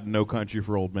hide out in No Country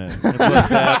for Old Men. It's like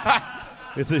that.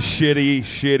 It's a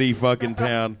shitty fucking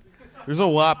town. There's a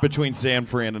lot between San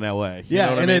Fran and L.A. You yeah,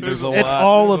 know what and I mean? it's There's a lot.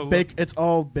 all There's of a it's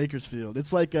all Bakersfield.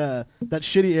 It's like that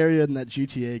shitty area in that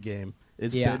GTA game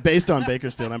is Yeah. based on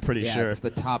Bakersfield. I'm pretty Yeah, sure. it's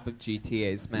the top of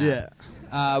GTA's map.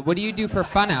 Yeah. What do you do for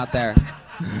fun out there?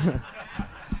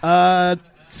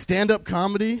 Stand-up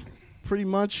comedy, pretty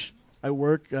much. I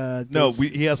work. No,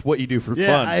 he asked what you do for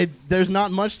yeah, fun. there's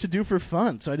not much to do for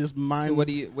fun, so I just mind. So what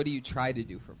do you try to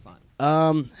do for fun?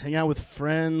 Hang out with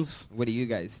friends. What do you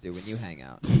guys do when you hang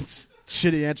out?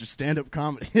 Shitty answer. Stand-up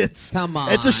comedy. It's Come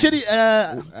on. It's a shitty.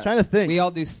 Trying to think. We all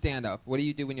do stand up. What do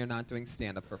you do when you're not doing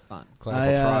stand up for fun?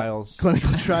 Clinical trials.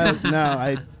 Clinical trials.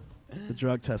 No, the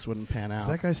drug test wouldn't pan out. Is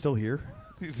that guy still here?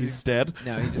 He's dead.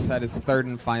 No, he just had his third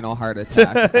and final heart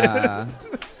attack.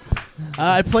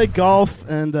 I play golf,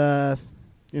 and I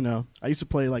used to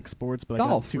play like sports, but I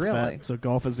Golf, got too really? fat. So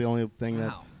golf is the only thing that.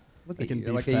 Wow. Look I at can you.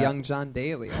 You're be like fat. a young John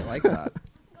Daly. I like that.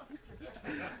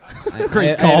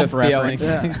 Great I had a golf reference.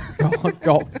 feeling.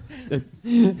 Golf.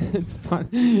 It's fun.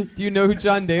 Do you know who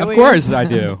John Daly Of course I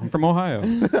do. I'm from Ohio.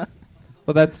 is?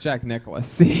 Well, that's Jack Nicklaus.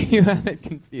 See, you have it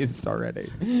confused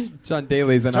already. John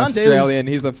Daly's an John Daly's- Australian.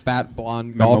 He's a fat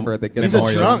blonde golfer that gets He's a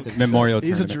Memorial. drunk. Memorial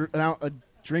He's tournament. a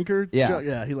drinker. Yeah.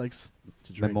 Yeah. He likes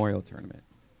to drink. Memorial tournament.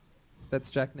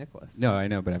 That's Jack Nicklaus. No, I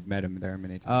know, but I've met him there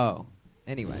many times. Oh,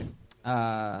 anyway,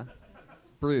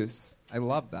 Bruce, I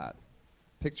love that.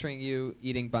 Picturing you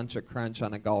eating Bunch of Crunch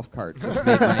on a golf cart just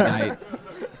made my night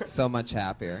so much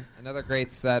happier. Another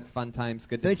great set, fun times.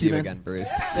 Good to Thank see you, you man. again, Bruce.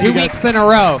 2 weeks in a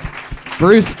row,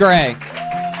 Bruce Gray.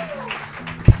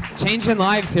 Changing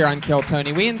lives here on Kill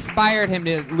Tony. We inspired him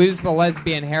to lose the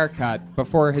lesbian haircut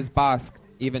before his boss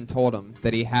even told him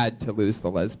that he had to lose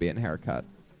the lesbian haircut.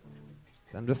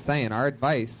 So I'm just saying, our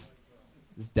advice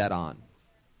is dead on.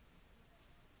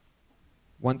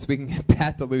 Once we can get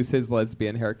Pat to lose his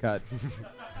lesbian haircut,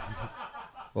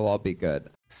 we'll all be good.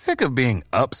 Sick of being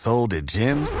upsold at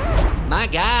gyms? My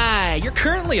guy, you're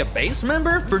currently a base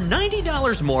member? For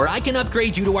 $90 more, I can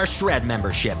upgrade you to our Shred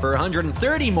membership. For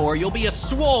 $130 more, you'll be a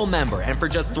Swole member. And for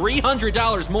just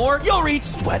 $300 more, you'll reach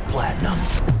Sweat Platinum.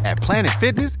 At Planet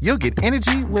Fitness, you'll get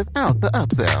energy without the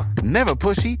upsell. Never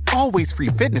pushy, always free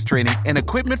fitness training and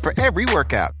equipment for every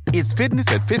workout. It's fitness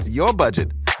that fits your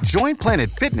budget. Join Planet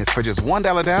Fitness for just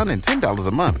 $1 down and $10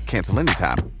 a month. Cancel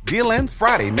anytime. Deal ends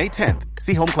Friday, May 10th.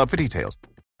 See Home Club for details.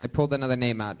 I pulled another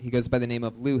name out. He goes by the name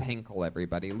of Lou Hinkle,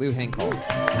 everybody. Lou Hinkle.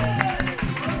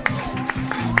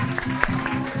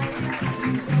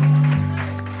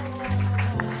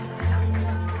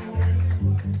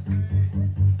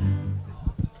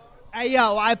 Hey,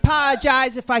 yo, I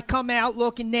apologize if I come out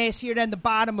looking nastier than the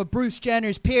bottom of Bruce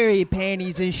Jenner's period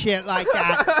panties and shit like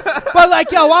that. But,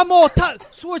 like, yo, I'm all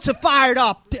sorts of fired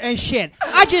up and shit.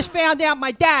 I just found out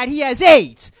my dad, he has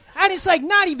AIDS. And it's, like,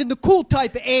 not even the cool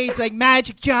type of AIDS, like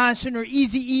Magic Johnson or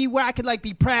Eazy-E, where I could, like,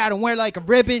 be proud and wear, like, a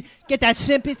ribbon, get that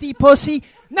sympathy pussy.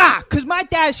 Nah, because my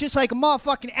dad's just like a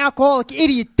motherfucking alcoholic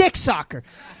idiot dick sucker,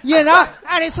 you know?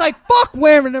 And it's like, fuck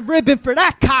wearing a ribbon for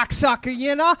that cocksucker,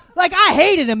 you know? Like, I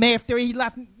hated him after he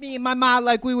left me and my mom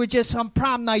like we were just some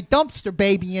prom night dumpster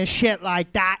baby and shit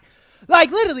like that.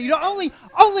 Like, literally, the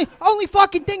only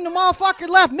fucking thing the motherfucker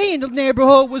left me in the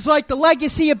neighborhood was, like, the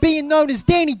legacy of being known as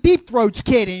Danny Deep Throat's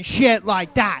kid and shit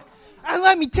like that. And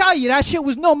let me tell you, that shit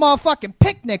was no motherfucking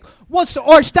picnic once the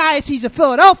Archdiocese of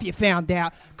Philadelphia found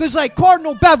out. Because, like,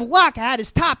 Cardinal Bevilacqua had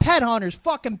his top headhunters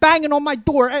fucking banging on my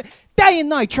door day and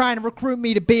night trying to recruit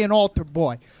me to be an altar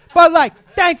boy. But, like,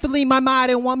 thankfully, my mom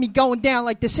didn't want me going down,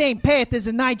 like, the same path as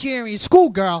a Nigerian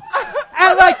schoolgirl.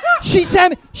 And, like, she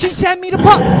sent me to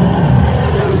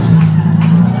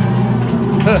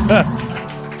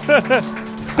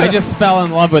I just fell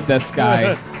in love with this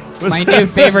guy. My new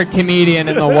favorite comedian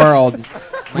in the world.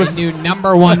 My new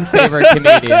number one favorite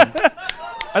comedian.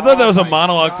 I thought that was a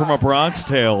monologue from A Bronx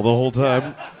Tale the whole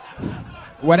time.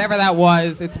 Whatever that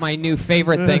was, it's my new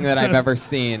favorite thing that I've ever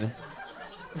seen.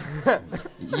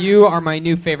 You are my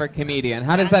new favorite comedian.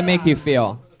 How does that make you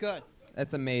feel? Good.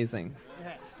 That's amazing.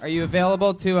 Are you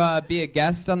available to be a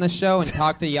guest on the show and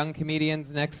talk to young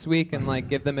comedians next week and, like,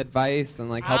 give them advice and,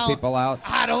 like, help people out?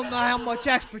 I don't know how much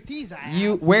expertise I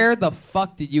have. Where the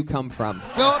fuck did you come from?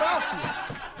 Philadelphia.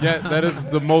 Yeah, that is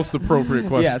the most appropriate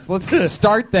question. Yes, let's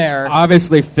start there.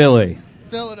 Obviously, Philly.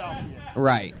 Philadelphia.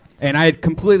 Right. And I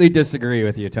completely disagree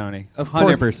with you, Tony. Of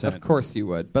course, 100%. Of course you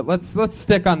would. But let's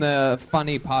stick on the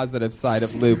funny, positive side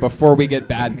of Lou before we get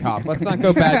bad cop. Let's not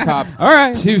go bad cop all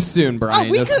right. too soon, Brian.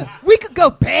 We could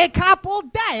go bad cop all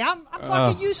day. I'm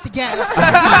fucking used to getting.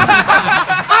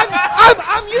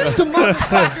 I'm used to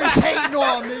motherfuckers hating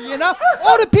on me. You know,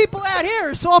 all the people out here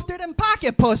are softer than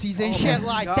pocket pussies and shit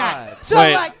like that. So,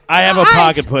 wait, like, I have a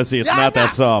pocket pussy. It's not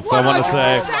that soft. I want to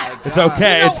say it's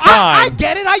okay. You know, it's fine. I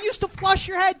get it. I used to flush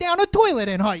your head down a toilet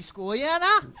in high school. You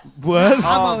know. What?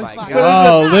 Oh my god.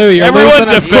 Oh, Lou, you're Everyone losing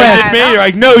us defended quick. me. You're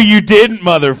like, no, you didn't,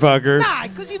 motherfucker. Nah,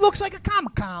 because he looks like a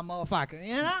Comic-Con motherfucker.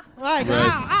 You know, like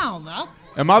I don't know.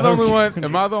 Am I the only one?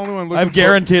 Am I the only one looking? I've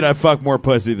guaranteed I fucked more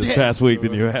pussy this past week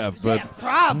than you have, but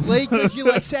Probably because you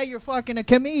like say you're fucking a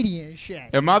comedian and shit.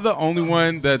 Am I the only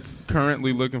one that's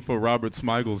currently looking for Robert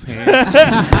Smigel's hand?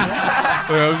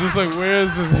 I was just like,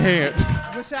 where's his hand?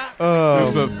 What's that?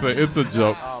 It's a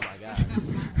joke. Oh my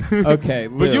god. Okay,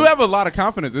 Lou. But you have a lot of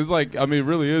confidence. It's like, I mean, it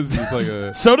really is just like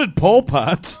a. So did Pol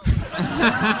Pot.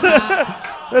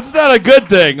 That's not a good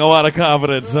thing. A lot of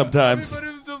confidence sometimes. But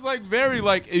it was just like very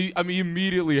like. I mean, he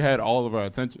immediately had all of our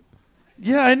attention.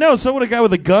 Yeah, I know. So would a guy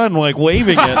with a gun, like,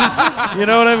 waving it. You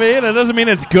know what I mean? It doesn't mean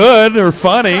it's good or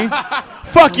funny.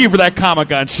 Fuck you for that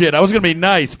Comic-Con shit. I was going to be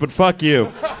nice, but fuck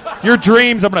you. Your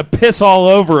dreams, I'm going to piss all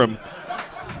over them.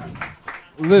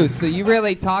 Lou, so you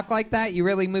really talk like that? You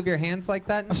really move your hands like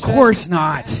that? And Of course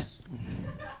not.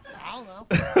 I don't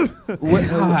know. What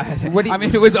do you, I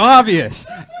mean, it was obvious.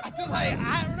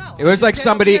 I don't know. It was like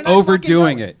somebody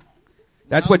overdoing it.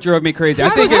 That's what drove me crazy. I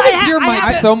think Why is your I mic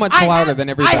have- so much I louder have- than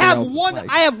everybody else's I mic?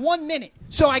 have 1 minute,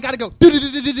 so I gotta go.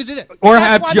 or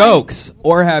have jokes.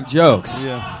 Or have jokes.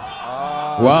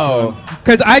 Yeah. Whoa.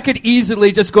 Because I could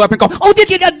easily just go up and go, oh, did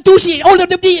you do shit? Oh,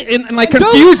 and like And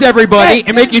confuse everybody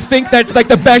and make you think that's like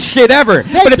the best shit ever.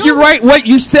 But if you write what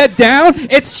you said down,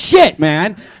 it's shit,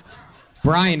 man.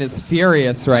 Brian is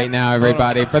furious right now,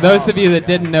 everybody. For those of you that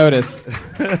didn't notice,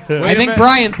 I think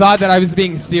Brian thought that I was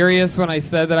being serious when I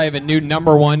said that I have a new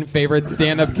number one favorite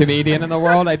stand-up comedian in the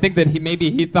world. I think that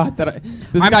he thought that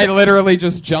this guy literally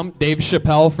just jumped Dave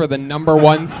Chappelle for the number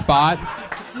one spot.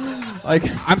 Like,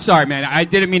 I'm sorry, man. I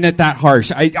didn't mean it that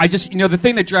harsh. I just, the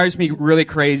thing that drives me really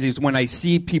crazy is when I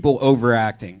see people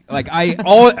overacting. Like,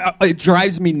 it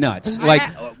drives me nuts. Like,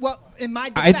 well, in my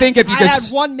defense, I think if you I just-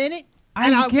 had 1 minute, I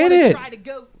and I get want to it. try to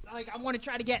go. Like, I want to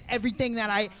try to get everything that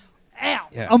I out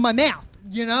Yeah. of my mouth.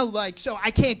 You know, like, so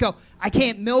I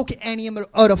can't milk any of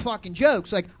the fucking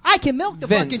jokes. Like, I can milk the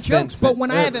fucking jokes, but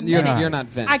when I have a minute, you're not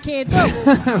Vince. I can't do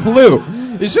it. Lou,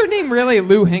 is your name really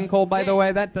Lou Hinkle, by the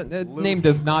way? That name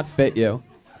does not fit you.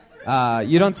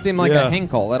 You don't seem like a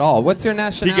Hinkle at all. What's your He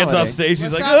nationality? gets off stage.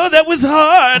 He's What's like, up? "Oh, that was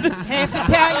hard. Half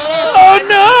Italian.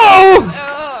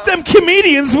 Oh no, them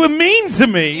comedians were mean to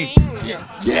me."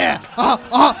 Yeah,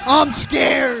 I'm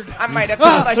scared. I might have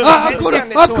I'm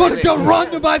gonna run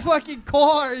to my fucking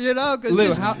car, you know, because Lou,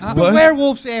 the What?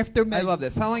 werewolf's after me. I love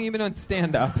this. How long you been doing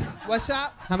stand-up? What's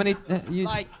up? How many?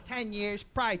 Like 10 years,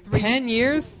 probably 3. 10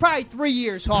 years? Probably 3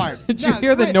 years hard. Did you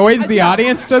hear the noise the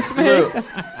audience just made?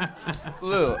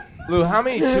 Lou, how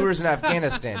many tours in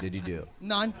Afghanistan did you do?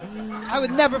 None. I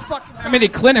would never fucking. How many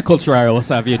clinical trials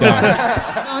have you done?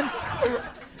 None.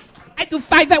 I do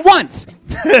 5 at once.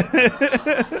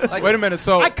 Wait a minute.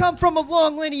 So I come from a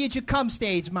long lineage of cum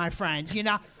stage, my friends. You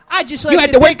know, I just like You had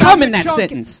to the word think I'm cum the in that chunk-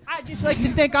 sentence. I just like to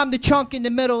think I'm the chunk in the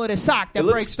middle of the sock that It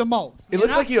looks- breaks the mold. It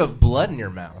looks like you have blood in your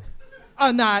mouth.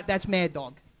 Oh, nah, that's Mad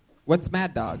Dog. What's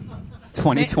Mad Dog?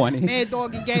 2020. Mad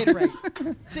Dog and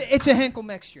Gatorade. It's a Hinkle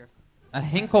mixture. A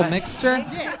Hinkle mixture?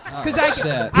 Yeah, Oh, because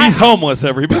shit. He's homeless,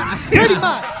 everybody. pretty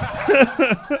much.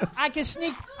 I can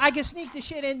sneak the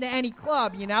shit into any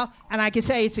club, you know, and I can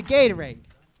say it's a Gatorade.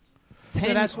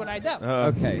 So that's what I do.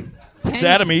 Okay. It's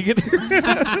Adam Egan.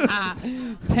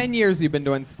 10 years you've been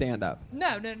doing stand-up.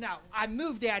 No. I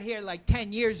moved out here like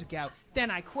 10 years ago. Then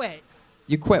I quit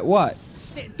You quit what?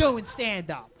 doing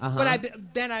stand-up. Uh-huh. But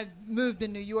then I moved to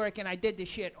New York and I did the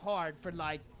shit hard for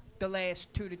like the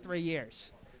last 2 to 3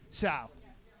 years. So,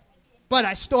 but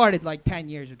I started like 10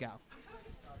 years ago.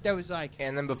 There was like,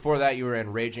 And then before that, you were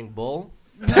in Raging Bull.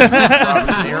 Robert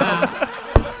De Niro.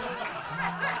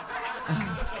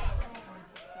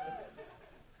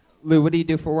 Lou, what do you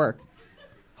do for work?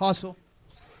 hustle.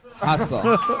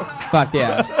 Hustle. Fuck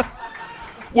yeah.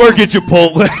 Work at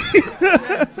Chipotle.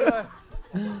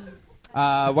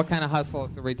 What kind of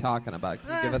hustles are we talking about?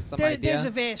 Can you give us some idea? There's a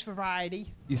vast variety.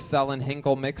 You selling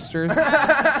Hinkle mixtures?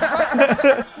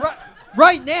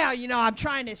 Right now, you know, I'm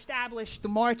trying to establish the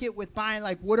market with buying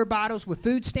like water bottles with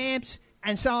food stamps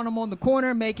and selling them on the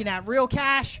corner, making that real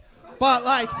cash. But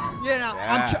like, you know,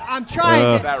 I'm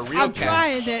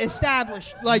trying to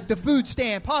establish like the food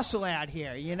stamp hustle out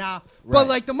here, you know. But Right.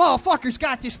 like the motherfuckers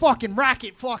got this fucking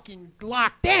racket fucking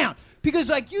locked down because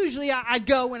like usually I'd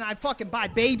go and I'd fucking buy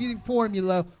baby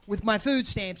formula with my food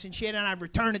stamps and shit, and I'd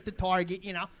return it to Target,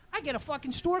 you know. I get a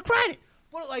fucking store credit.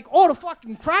 But like all the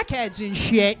fucking crackheads and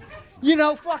shit, you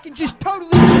know, fucking just totally.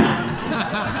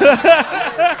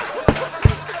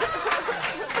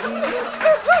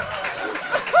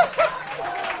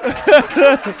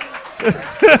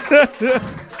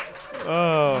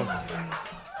 Oh.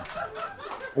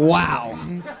 Wow.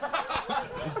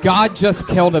 God just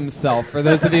killed himself, for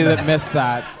those of you that missed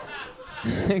that.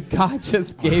 God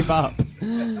just gave up.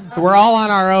 We're all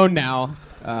on our own now.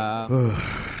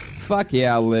 Fuck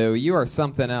yeah, Lou. You are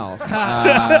something else.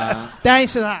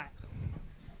 Thanks for that.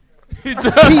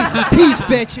 Peace,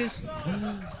 bitches.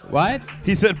 What?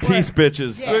 He said peace,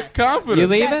 bitches. Yeah. Confident. You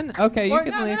leaving? Okay, you Or,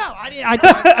 can no, leave. no, I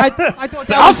thought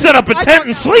that I'll was- set up a I tent thought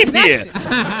and that sleep was here.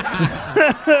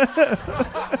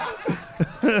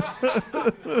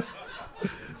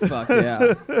 Nexus. Fuck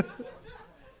yeah.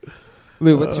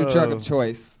 Lou, what's your drug of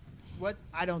choice? What?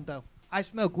 I don't know. I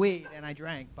smoke weed and I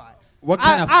drank, but What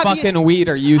kind of obvious- fucking weed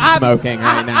are you smoking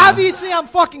right now? Obviously, I'm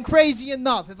fucking crazy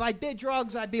enough. If I did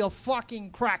drugs, I'd be a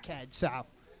fucking crackhead. So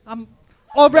I'm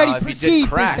already No, if you did perceived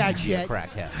crack, as that you'd be a shit.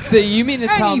 crackhead. So you mean to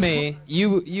tell Any me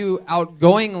you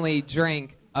outgoingly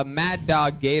drink a Mad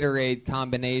Dog Gatorade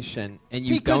combination and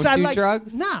you Because don't I do like,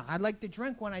 drugs? Nah, I like to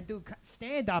drink when I do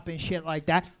stand up and shit like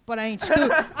that. But I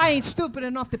ain't stupid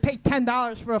enough to pay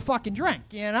 $10 for a fucking drink,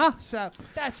 you know. So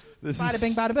that's bada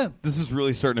bing, bada boom. This is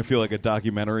really starting to feel like a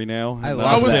documentary now. I I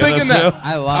love was that. thinking that.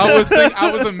 I love it. I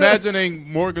was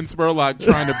imagining Morgan Spurlock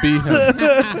trying to beat him.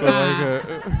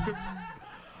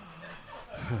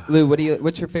 But Lou,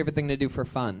 what's your favorite thing to do for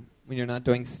fun when you're not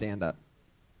doing stand up?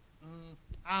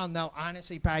 I don't know.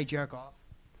 Honestly, probably jerk off.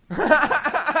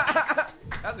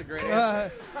 That's a great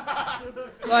answer.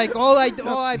 Like all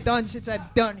I've done since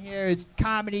I've done here is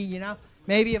comedy. You know,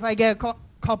 maybe if I get a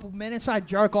couple minutes, I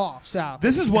jerk off. So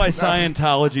This is why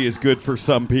Scientology is good for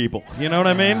some people. You know what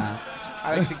I mean?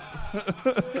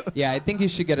 Yeah, I think you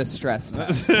should get a stress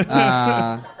test.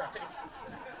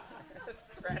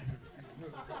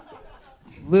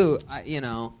 Lou,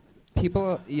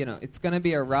 people, it's going to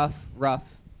be a rough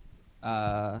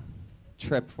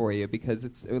trip for you because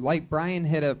it's like Brian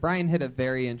hit a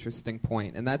very interesting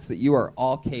point, and that's that you are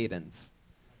all cadence.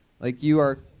 Like you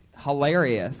are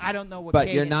hilarious. I don't know what But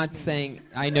you're cadence not means. saying.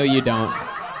 I know you don't.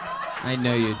 I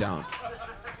know you don't.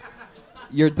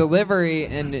 Your delivery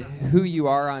and who you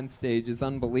are on stage is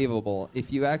unbelievable.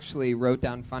 If you actually wrote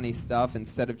down funny stuff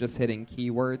instead of just hitting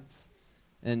keywords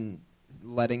and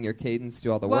letting your cadence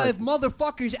do all the Well, work. if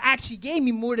motherfuckers actually gave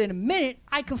me more than a minute,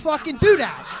 I could fucking do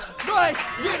that. But,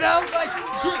 you know, like,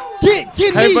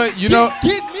 give Hey, me, but you give, know,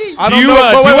 give me. I Do don't you, know.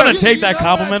 do you wait, want wait. to take You that know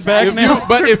compliment what I'm back If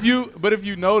now? you, but if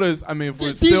you notice, I mean, if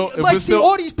we're See, still, if like, we're see, still,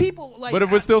 all these people, like, but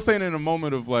if we're still saying in a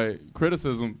moment of like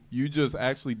criticism, you just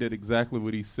actually did exactly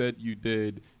what he said you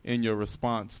did in your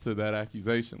response to that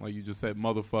accusation. Like you just said,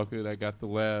 "Motherfucker," that got the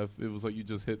laugh. It was like you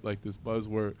just hit like this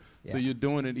buzzword. Yeah. So you're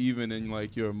doing it even in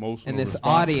like your emotional. and this response to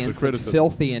audience of criticism.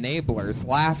 filthy enablers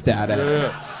laughed at it,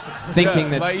 Yeah. thinking Yeah,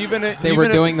 that like even it, they even were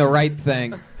if- doing the right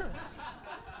thing.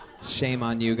 Shame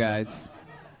on you guys.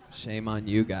 Shame on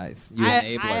you guys. You I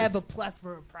enablers. have a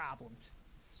plethora of problems.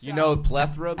 You know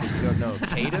plethora, but you don't know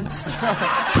cadence.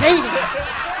 Cadence.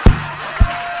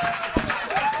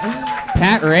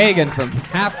 Pat Reagan from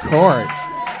Half Court.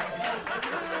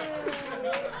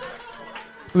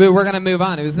 Lou, we're going to move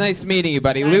on. It was nice meeting you,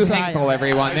 buddy. Lou Nice, Hinkle,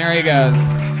 everyone. There he goes.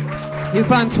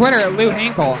 He's on Twitter at Lou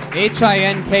Hinkle,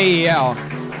 Hinkel.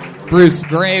 Bruce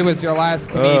Gray was your last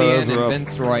comedian, that's and rough.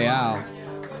 Vince Royale.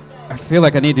 I feel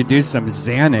like I need to do some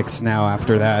Xanax now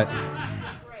after that.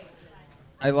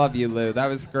 I love you, Lou. That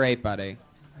was great, buddy.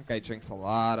 That guy drinks a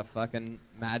lot of fucking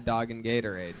Mad Dog and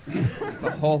Gatorade. It's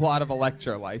a whole lot of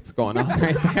electrolytes going on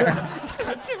right there. It's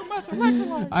got too much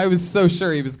electrolytes. I was so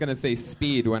sure he was going to say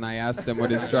speed when I asked him what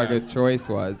his drug of choice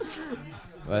was.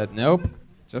 But nope,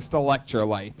 just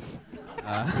electrolytes.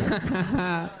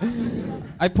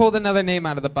 I pulled another name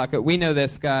out of the bucket. We know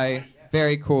this guy.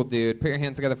 Very cool dude. Put your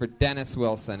hands together for Dennis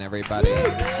Wilson, everybody.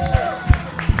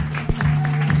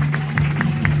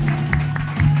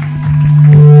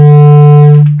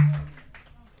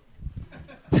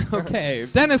 Okay,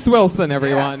 Dennis Wilson,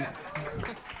 everyone.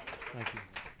 Thank you.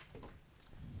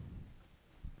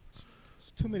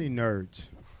 It's too many nerds.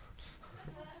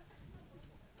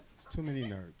 It's too many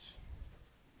nerds.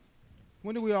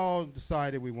 When did we all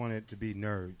decide that we wanted to be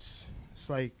nerds? It's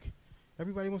like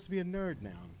everybody wants to be a nerd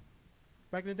now.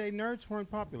 Back in the day, nerds weren't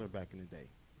popular back in the day.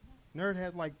 Nerd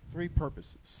had like 3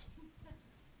 purposes.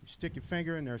 You stick your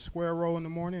finger in their square row in the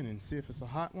morning and see if it's a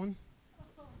hot one.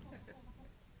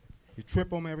 You trip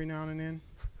them every now and then.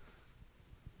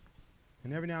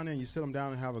 And every now and then you sit them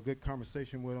down and have a good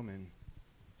conversation with them and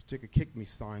stick a kick me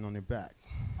sign on their back.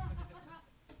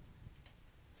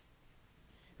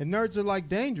 And nerds are like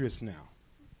dangerous now.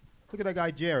 Look at that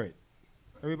guy Jared.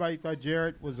 Everybody thought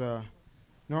Jared was a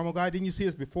normal guy. Didn't you see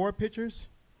his before pictures?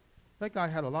 That guy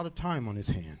had a lot of time on his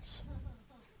hands.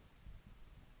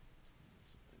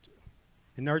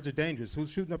 And nerds are dangerous.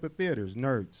 Who's shooting up the theaters?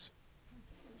 Nerds.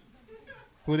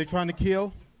 Who are they trying to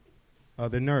kill?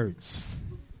 Other nerds.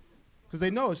 Because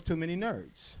they know it's too many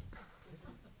nerds.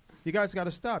 You guys got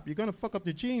to stop. You're going to fuck up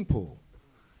the gene pool.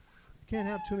 You can't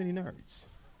have too many nerds.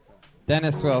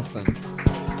 Dennis Wilson.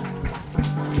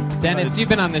 Dennis, you've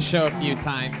been on the show a few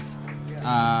times.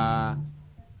 I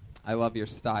love your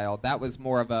style. That was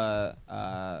more of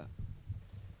the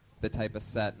type of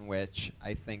set in which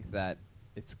I think that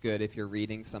it's good if you're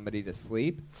reading somebody to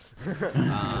sleep.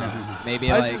 Maybe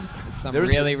like some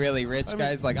really, really rich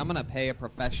guys, like, I'm going to pay a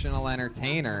professional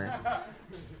entertainer.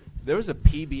 There was a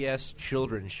PBS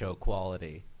children's show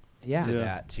quality. Yeah. To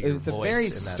that, to It your was a voice very in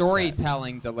that set.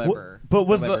 storytelling deliver. But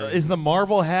delivery. is the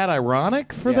Marvel hat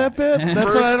ironic for Yeah. that bit?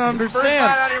 That's what I don't First understand.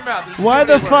 line out of your mouth. There's Why too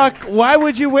the many fuck? words. Why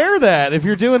would you wear that if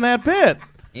you're doing that bit?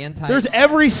 There's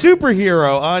every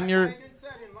superhero on your.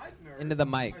 Into the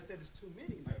mic.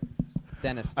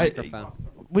 Dennis, microphone.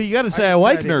 Well, you got to say I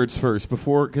like nerds first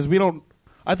before, because we don't.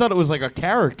 I thought it was like a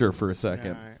character for a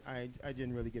second. I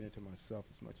didn't really get into myself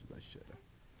as much as I should have.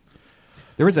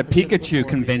 There was a Pikachu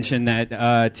convention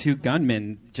that 2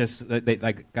 gunmen just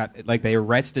they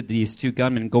arrested these 2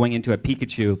 gunmen going into a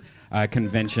Pikachu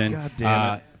convention, God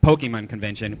damn it. Pokemon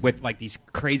convention with like these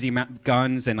crazy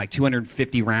guns and like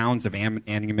 250 rounds of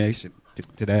ammunition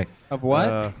today. Of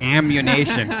what?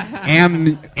 Ammunition.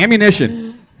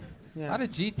 Ammunition. A lot of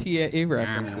GTA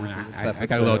references in this I episode.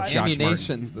 got a little Josh Martin.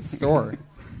 Ammunition's the store.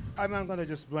 I'm going to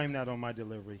just blame that on my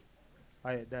delivery.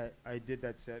 I did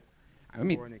that set I mean,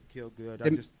 before and it killed good. the I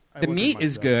the wasn't meat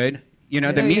is myself. good. You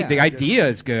know, the Yeah, meat, yeah. the idea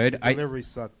is good. The delivery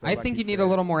sucked. though, I like think he you need said. a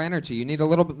little more energy. You need a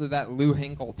little bit of that Lou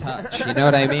Hinkle touch. You know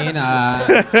what I mean?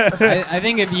 I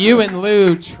think if you and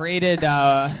Lou traded,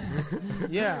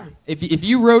 Yeah. if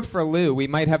you wrote for Lou, we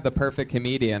might have the perfect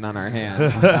comedian on our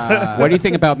hands. What do you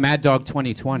think about Mad Dog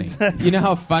 2020? You know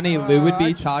how funny Lou would be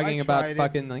I talking about tried it.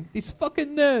 fucking like these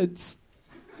fucking nerds.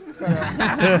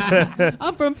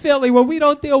 I'm from Philly where we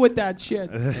don't deal with that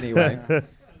shit. Anyway.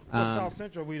 South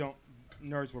Central,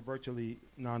 nerds were virtually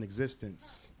non-existent.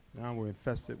 Now we're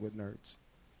infested with nerds.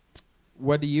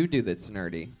 What do you do that's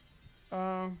nerdy?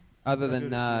 Other I do than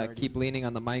this nerdy. keep leaning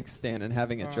on the mic stand and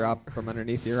having it drop from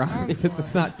underneath your arm because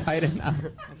it's not tight enough.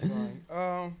 I'm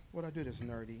sorry. What I do that's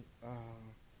nerdy?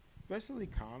 Basically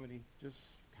comedy,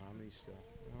 just comedy stuff.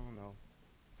 I don't know.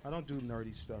 I don't do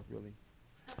nerdy stuff really.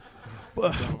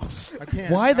 I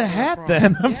can't. Why the hat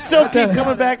then? I'm still keep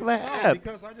coming back to the hat.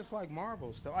 Because I just like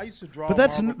Marvel stuff. I used to draw. But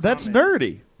that's Marvel that's comics.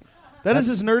 nerdy. That's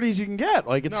as nerdy as you can get.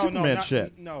 Like it's Superman not,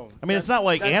 shit. No, I mean it's not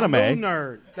like that's anime. New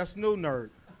nerd. That's new nerd.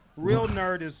 Real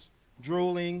nerd is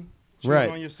drooling. chewing Right.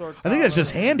 On your sword I think that's collar.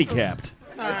 just handicapped.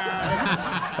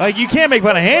 Like you can't make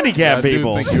fun of handicapped Yeah, I do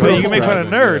people, think but you you are can make fun of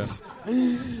describing, nerds.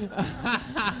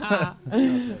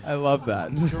 I love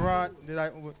that. Gerard,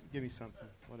 give me something?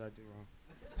 What did I do wrong?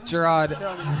 Gerard.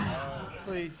 Tell me,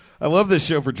 please. I love this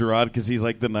show for Gerard because he's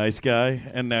like the nice guy,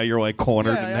 and now you're like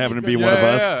cornered and having to be Yeah, one of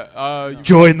us. yeah.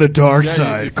 Join the dark Yeah,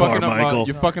 side, you're fucking up Carmichael.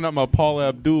 you're fucking up my Paul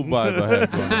Abdul vibe I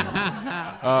had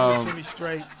going. Get me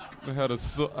straight. I had a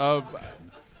Get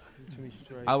me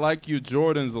straight. I like you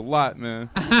Jordans a lot,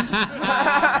 man.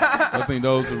 I think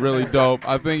those are really dope.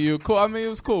 I think you're cool. I mean, it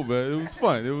was cool, man. It was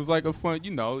fun. It was like a fun,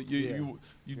 you in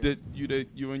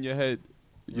your head.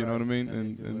 You know what I mean?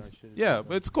 And yeah,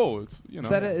 but it's cool. It's Is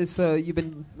that so you've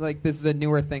been like this is a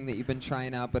newer thing that you've been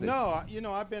trying out, but No,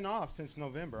 I've been off since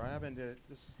November. I haven't did.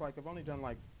 This is like I've only done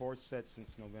like 4 sets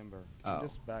since November. Oh. I'm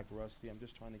just back rusty. I'm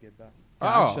just trying to get back.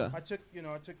 Gotcha. I took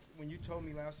when you told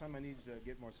me last time I needed to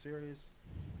get more serious.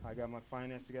 I got my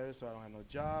finance together, so I don't have no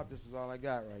job. This is all I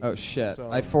got right now. Oh shit!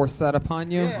 So, I forced that upon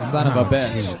you, Yeah. son of a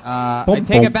bitch. I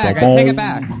take it back. I take it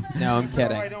back. No, I'm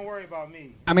kidding. All right, don't worry about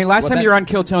me. I mean, last Well, time that- you were on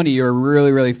Kill Tony, you were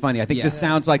really, really funny. I think Yeah. this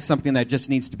sounds like something that just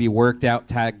needs to be worked out,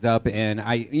 tagged up, and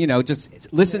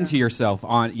just listen to yourself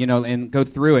on, and go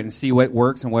through it and see what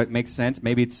works and what makes sense.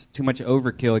 Maybe it's too much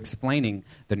overkill explaining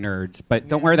the nerds, but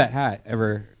don't wear that hat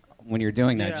ever when you're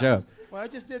doing that joke. Well, I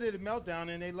just did it at Meltdown,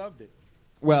 and they loved it.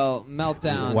 Well,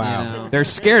 Meltdown. Wow, You know. they're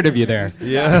scared of you there.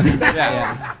 Yeah.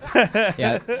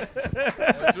 Yeah.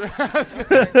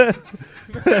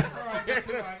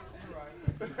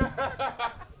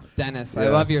 Dennis, I Yeah.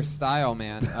 love your style,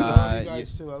 man. You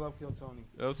guys too. I love Kill Tony.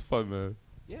 That was fun, man.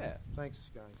 Yeah. Thanks,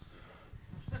 guys.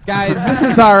 Guys, this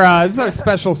is our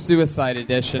special suicide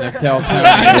edition of Kill Tony.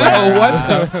 Whoa,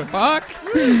 what the fuck?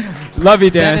 Love you,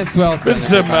 Dennis. Dennis Wilson. Been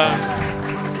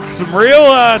some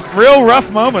real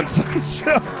rough moments on the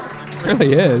show.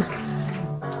 Really is.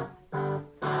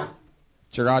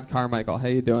 Gerard Carmichael, how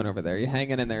you doing over there? You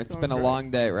hanging in there? It's been a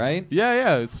long day, right?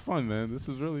 Yeah, it's fun, man. This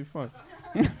is really fun.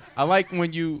 I like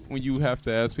when you have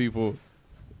to ask people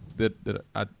that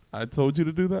I told you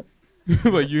to do that.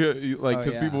 Like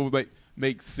because people like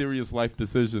make serious life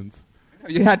decisions.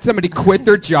 You had somebody quit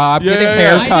their job, get a I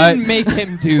haircut. didn't make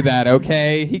him do that,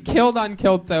 okay? He killed on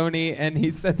Kill Tony, and he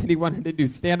said that he wanted to do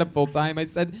stand-up full-time. I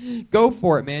said, go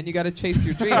for it, man. You got to chase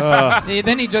your dreams. And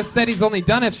then he just said he's only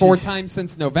done it 4 times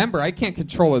since November. I can't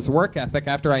control his work ethic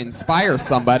after I inspire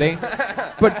somebody.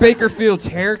 But Bakerfield's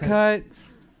haircut.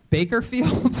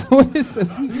 Bakerfields? What is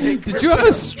this? Did you have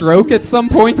a stroke at some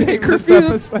point during this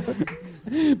episode?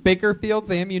 Bakerfield's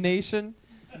ammunition?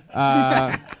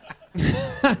 I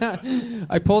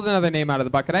pulled another name out of the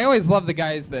bucket. I always love the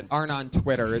guys that aren't on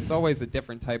Twitter. It's always a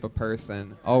different type of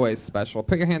person. Always special.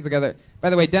 Put your hands together. By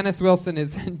the way, Dennis Wilson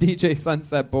is in DJ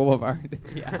Sunset Boulevard.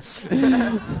 Yeah.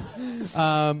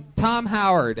 Tom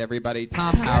Howard, everybody.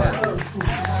 Tom Howard.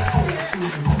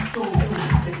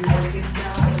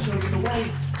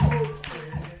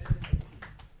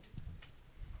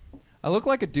 I look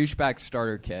like a douchebag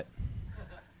starter kit.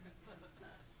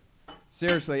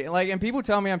 Seriously, and people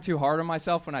tell me I'm too hard on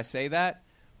myself when I say that,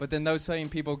 but then those same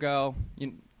people go,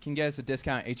 "You can get us a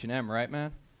discount at H&M, right,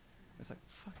 man?" It's like,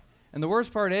 fuck. And the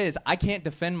worst part is, I can't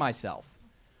defend myself.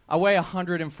 I weigh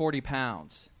 140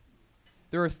 pounds.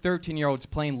 There are 13-year-olds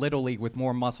playing Little League with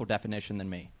more muscle definition than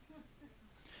me.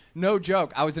 No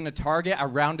joke. I was in a Target. I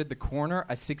rounded the corner.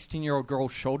 A 16-year-old girl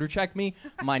shoulder checked me.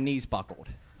 My knees buckled.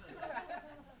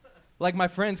 Like, my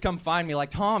friends come find me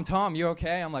like, Tom, you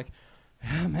okay? I'm like,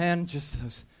 yeah, man, just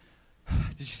those.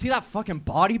 Did you see that fucking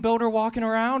bodybuilder walking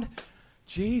around?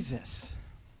 Jesus.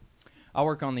 I'll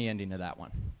work on the ending of that one.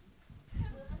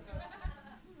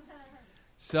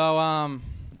 So, I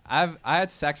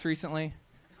had sex recently.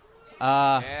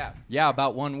 Yeah,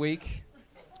 about 1 week.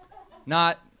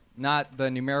 Not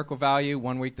the numerical value.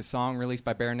 1 week, the song released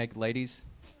by Bare Naked Ladies.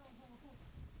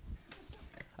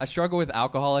 I struggle with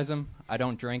alcoholism. I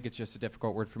don't drink. It's just a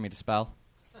difficult word for me to spell.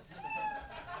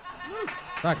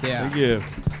 Fuck yeah. Thank you.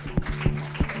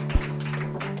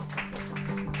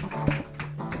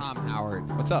 Tom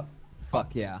Howard. What's up?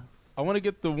 Fuck yeah. I want to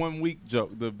get the 1 week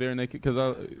joke, the bare naked,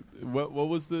 because what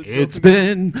was the? It's joke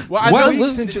been well, I know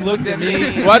well since you looked at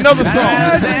me. Well, I know the song.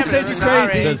 Said you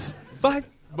crazy.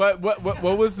 But what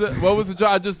was the joke?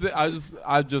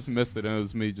 I just missed it, and it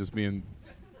was me just being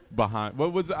behind.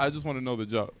 What was it? I just want to know the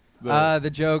joke. The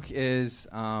joke is.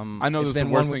 I know this is the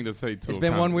worst thing to say to. It's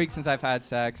been 1 week since I've had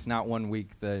sex. Not 1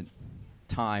 week. The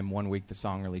time. 1 week. The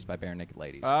song released by Bare Naked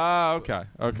Ladies. Ah, okay.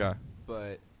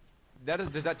 But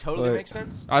does that totally make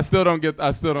sense? I still don't.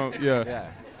 Yeah. Yeah.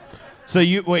 So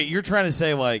you're trying to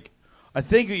say like, I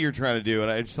think what you're trying to do, and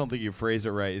I just don't think you phrase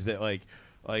it right, is that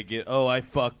I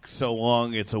fuck so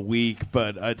long it's a week,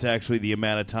 but it's actually the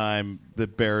amount of time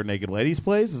that Bare Naked Ladies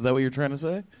plays. Is that what you're trying to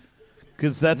say?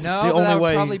 Because that's no, the but only that would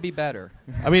way. probably be better.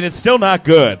 I mean, it's still not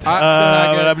good. But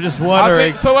I'm just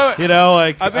wondering. Wait, you know,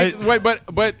 like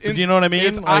but do you know what I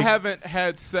mean? I haven't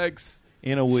had sex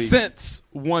in a week since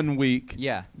 1 week.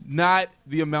 Yeah. Not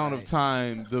the amount of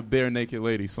time the Bare Naked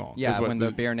Lady song. Yeah, when the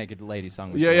Bare Naked Lady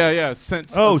song was Yeah.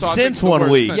 Since. Since 1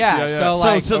 week. Since. Yeah. So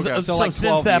like since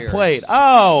 12 that years. played.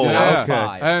 Oh, Yeah.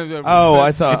 okay.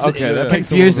 I thought okay. That makes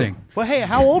confusing. Well, hey,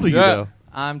 how old are you though?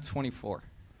 I'm 24.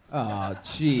 Oh,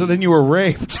 jeez. So then you were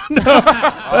raped.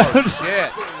 Oh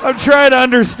shit! I'm trying to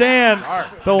understand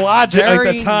the logic, like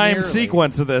Very the time nearly.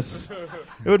 sequence of this.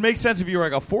 It would make sense if you were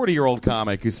like a 40-year-old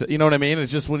comic who said, you know what I mean?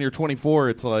 It's just when you're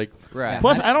 24, it's like. Right.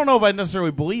 Plus, I don't know if I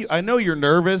necessarily believe. I know you're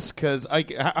nervous because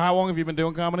how long have you been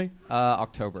doing comedy?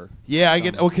 October. Yeah, I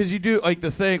get because you do like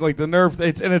the thing, like the nerve,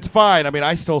 it's fine. I mean,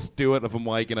 I still do it if I'm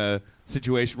like in a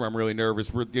situation where I'm really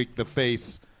nervous, where like, the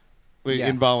face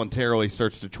involuntarily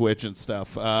starts to twitch and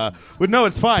stuff. But no,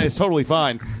 it's fine. It's totally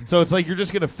fine. So it's like you're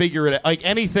just gonna figure it out. Like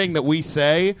anything that we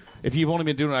say, if you've only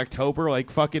been doing it in October, like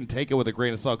fucking take it with a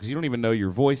grain of salt because you don't even know your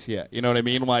voice yet. You know what I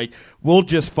mean? Like we'll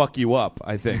just fuck you up.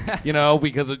 I think you know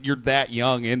because you're that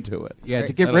young into it. Yeah,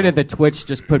 to get rid of the twitch,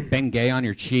 just put Bengay on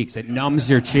your cheeks. It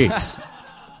numbs your cheeks.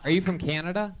 Are you from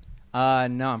Canada? No,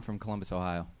 I'm from Columbus,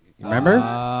 Ohio. You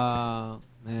remember?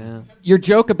 Man. Your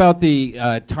joke about the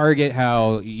Target,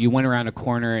 how you went around a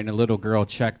corner and a little girl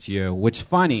checked you, which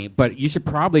funny, but you should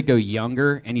probably go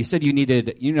younger. And you said you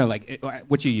needed, like,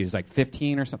 what you use, like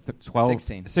 15 or something? 12?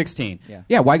 16. 16.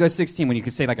 Yeah, why go 16 when you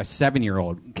could say like a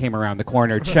 7-year-old came around the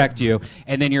corner, checked you,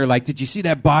 and then you're like, did you see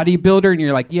that bodybuilder? And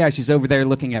you're like, yeah, she's over there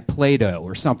looking at Play-Doh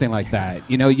or something like that.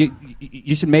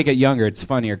 You should make it younger. It's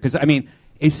funnier. Because, I mean,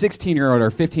 a 16-year-old or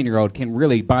 15-year-old can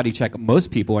really body check most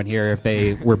people in here if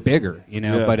they were bigger,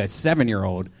 but a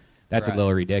 7-year-old, that's a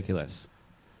little ridiculous.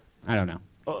 I don't know.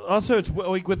 Also, it's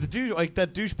like with that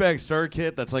douchebag starter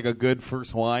kit. That's like a good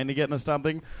first line to get into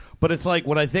something. But it's like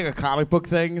when I think of comic book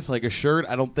things, like a shirt,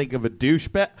 I don't think of a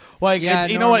douchebag. Like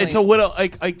you know what? It's a little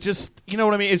like just you know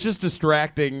what I mean. It's just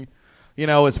distracting.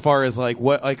 As far as like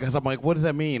what, like, because I'm like, what does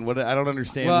that mean? I don't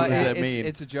understand. Well, what does that mean?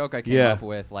 It's a joke I came up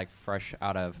with, like fresh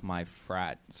out of my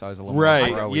frat. So I was a little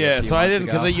right. Yeah. So I didn't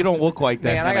because you don't look like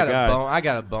that. Man, kind of guy. I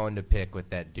got a bone to pick with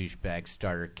that douchebag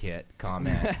starter kit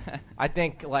comment. I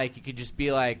think like you could just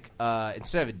be like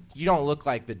instead of you don't look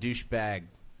like the douchebag.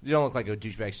 You don't look like a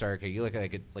douchebag starter kit. You look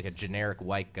like a generic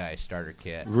white guy starter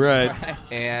kit. Right.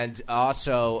 And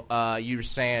also, you were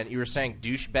saying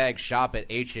douchebag shop at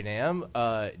H&M.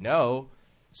 No,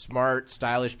 smart,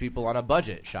 stylish people on a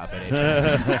budget shop at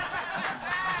H&M.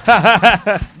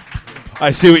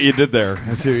 I see what you did there.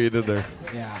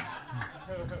 Yeah.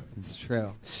 It's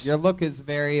true. Your look is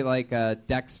very like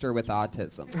Dexter with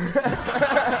autism.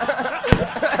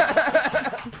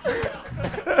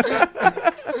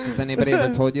 Has anybody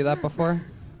ever told you that before?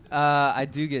 I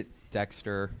do get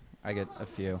Dexter. I get a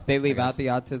few. They leave out the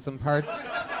autism part?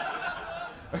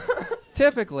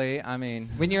 Typically, I mean...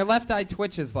 When your left eye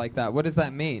twitches like that, what does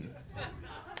that mean?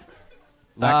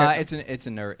 It's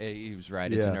a nerve. He was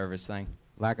right. It's a nervous thing.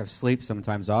 Lack of sleep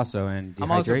sometimes also, and dehydration.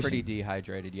 I'm also pretty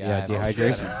dehydrated. Yeah,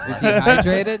 dehydration. You're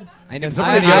dehydrated? I know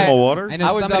somebody. water? I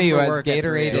know somebody who has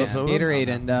Gatorade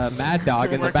and Mad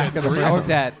Dog in the back of the I room. worked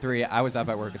at 3. I was up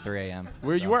at work at 3 a.m.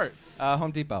 Where you work?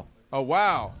 Home Depot. Oh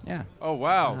wow. Yeah. Oh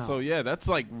wow. So yeah, that's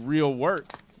like real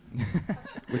work.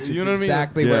 Which You is know what I mean?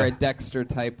 exactly where a Dexter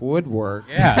type would work.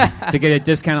 Yeah. To get a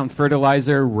discount on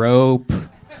fertilizer, rope,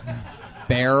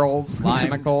 barrels,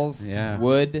 chemicals,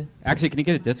 wood. Actually, can you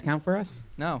get a discount for us?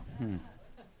 No. You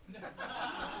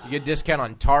get a discount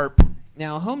on tarp.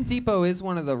 Now, Home Depot is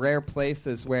one of the rare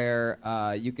places where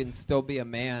you can still be a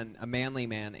manly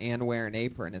man, and wear an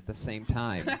apron at the same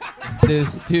time.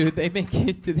 do they make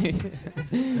it? Do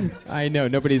they? I know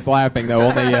nobody's laughing though.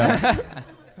 Only.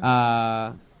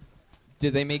 Do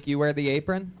they make you wear the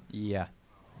apron? Yeah.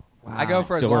 I go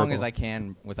for as long Adorable. as I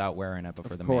can without wearing it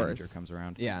before Of the course. manager comes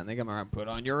around. Yeah, and they come around, put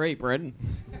on your apron,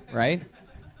 right?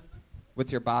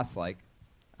 What's your boss like?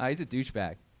 He's a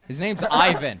douchebag. His name's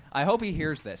Ivan. I hope he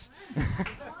hears this.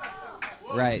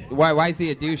 Right. Why is he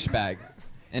a douchebag?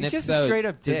 And He's if just a so,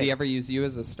 straight-up does dick. he ever use you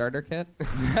as a starter kit?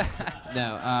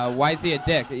 No. Why is he a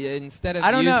dick? Instead of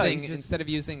I don't know, using he's just- instead of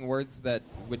using words that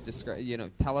would describe,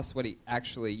 tell us what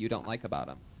you don't like about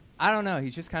him. I don't know.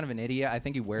 He's just kind of an idiot. I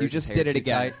think he wears You his just hair did it too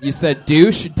again. tight. You said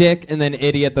douche, dick, and then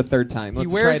idiot the third time.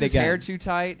 Let's He try wears it his again. hair too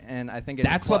tight, and I think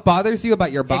That's what bothers you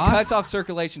about your boss? It cuts off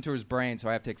circulation to his brain, so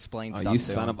I have to explain Oh, stuff you to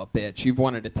son him. of a bitch. You've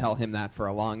wanted to tell him that for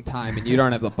a long time, and you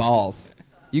don't have the balls.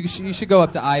 You should go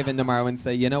up to Ivan tomorrow and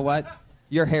say, you know what?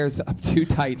 Your hair's up too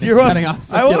tight. And it's cutting off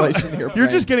circulation to your You're brain.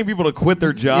 just getting people to quit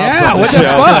their jobs. Yeah, on the what the show.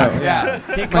 fuck? Yeah.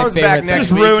 He That's my comes favorite back thing. next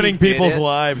Just week. ruining he did people's it.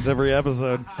 lives every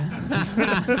episode.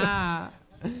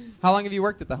 How long have you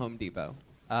worked at the Home Depot?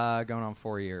 Going on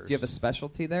 4 years. Do you have a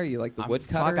specialty there? You like the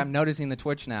woodcutter? Fuck, I'm noticing the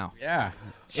twitch now. Yeah.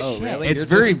 Oh, Shit. really? It's you're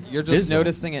very you're just visible.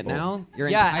 noticing it now? Your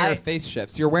Yeah, entire I- face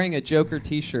shifts. You're wearing a Joker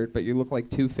t-shirt, but you look like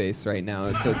Two-Face right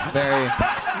now. So it's very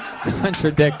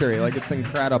contradictory. Like, it's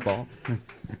incredible.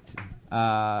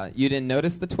 You didn't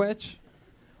notice the twitch?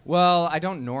 Well, I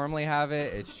don't normally have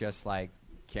it. It's just like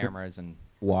cameras and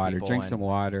Water. people Drink and- some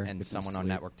water. and Get some someone on sleep.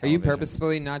 network Are you television.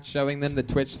 purposefully not showing them the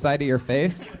Twitch side of your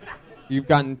face? You've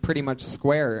gotten pretty much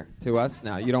square to us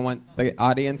now. You don't want the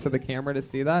audience or the camera to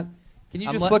see that? Can you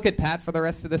I'm just let- look at Pat for the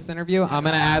rest of this interview? I'm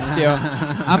gonna ask you.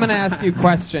 I'm gonna ask you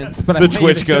questions, but I The want you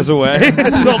twitch to goes just- away.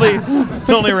 It's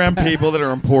only around people that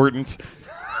are important.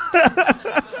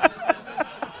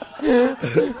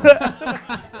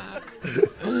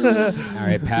 All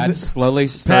right, Pat. Slowly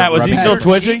start Pat, was he rubbing still your-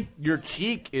 twitching? Your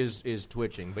cheek is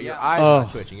twitching, but your Yeah. eyes Oh.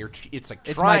 aren't twitching. It's like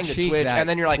It's trying my to cheek twitch, that and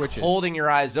then you're like twitches. holding your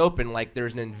eyes open like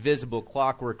there's an invisible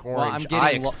Clockwork Orange I'm getting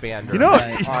eye lo- expander. You know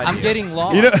what? on I'm you. getting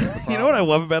lost. You know, is the you know what I problem.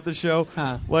 love about the show?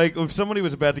 Huh. Like, if somebody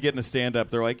was about to get in a stand-up,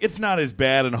 they're like, it's not as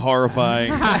bad and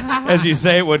horrifying as you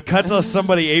say it would. Cut to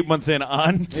somebody 8 months in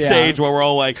on stage where we're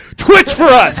all like, Twitch for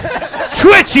us!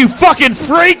 Twitch, you fucking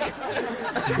freak!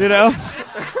 You know?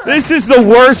 This is the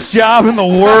worst job in the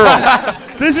world.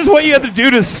 This is what you had to do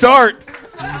to start.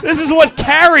 This is what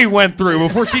Carrie went through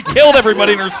before she killed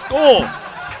everybody in her school.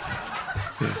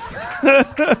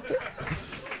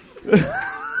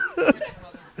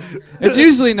 It's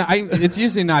usually not. It's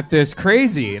usually not this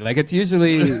crazy. Like it's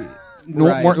usually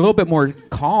Right. a little bit more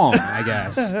calm. I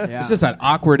guess it's just an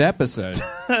awkward episode.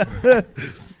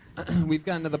 We've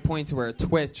gotten to the point where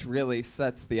Twitch really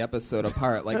sets the episode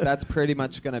apart. Like that's pretty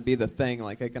much going to be the thing.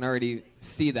 Like I can already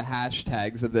see the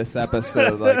hashtags of this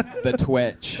episode, like the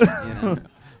Twitch. You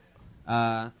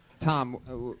know?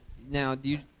 Tom, now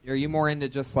are you more into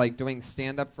just like doing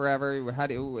stand up forever? How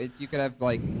do if you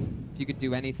could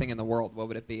do anything in the world, what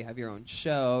would it be? Have your own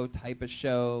show, type of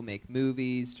show, make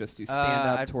movies, just do stand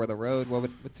up, tour the road?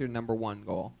 What's your number one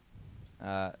goal?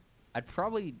 I'd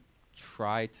probably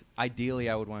try to. Ideally,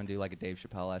 I would want to do like a Dave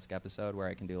Chappelle-esque episode where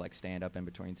I can do like stand up in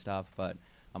between stuff, but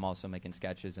I'm also making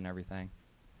sketches and everything.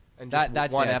 And just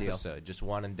that's one the ideal. episode, just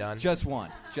one and done. Just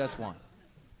one.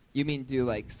 You mean do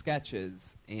like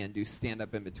sketches and do stand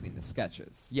up in between the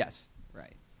sketches? Yes.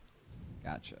 Right.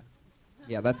 Gotcha.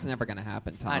 Yeah, that's never going to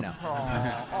happen, Tom. I know.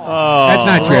 That's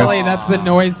not true. Really? That's the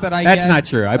noise that I That's get? not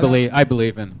true. I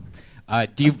believe in.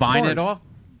 Do you Vine at all?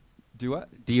 Do what?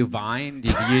 Do you Vine? Do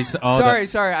you use all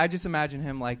Sorry. I just imagine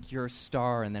him like you're a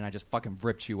star, and then I just fucking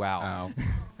ripped you out. Oh.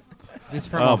 He's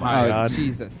from Oh, my Oh, God.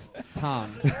 Jesus.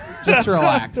 Tom, just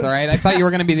relax, all right? I thought you were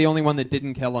going to be the only one that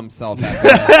didn't kill himself after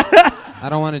that. I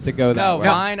don't want it to go that No, way.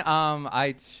 Vine.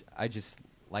 I just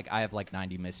like I have like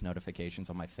 90 missed notifications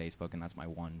on my Facebook, and that's my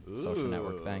one social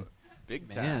network thing. Big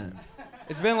time. Man.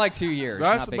 It's been like 2 years.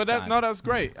 That's, not big but that, time. no, that's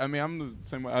great. I mean, I'm the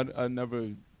same way. I never,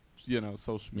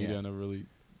 social media. Yeah. I never really,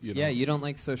 Yeah, you don't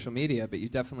like social media, but you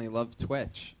definitely love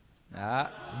Twitch.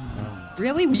 Ah.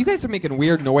 Really? You guys are making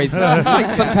weird noises. This is like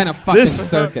some kind of fucking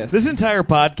circus. This entire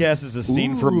podcast is a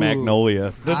scene from Ooh.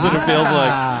 Magnolia. That's what it feels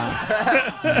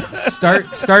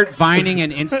like. Start vining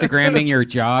and Instagramming your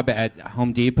job at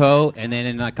Home Depot, and then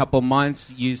in a couple months,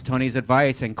 use Tony's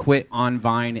advice and quit on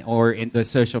Vine or in the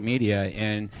social media,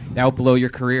 and that will blow your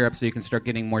career up so you can start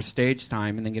getting more stage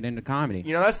time and then get into comedy.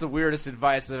 You know, that's the weirdest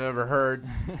advice I've ever heard.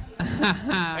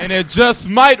 and it just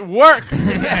might work.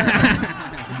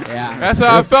 Yeah. That's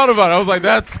how I felt about it. I was like,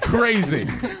 that's crazy.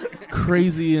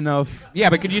 Crazy enough. Yeah,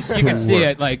 but you can see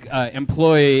it like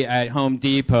employee at Home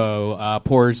Depot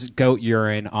pours goat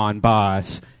urine on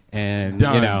boss, and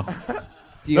Done. you know,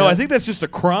 No, I think that's just a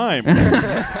crime.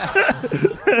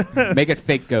 make it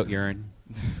fake goat urine.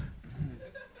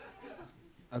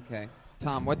 Okay.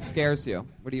 Tom, what scares you?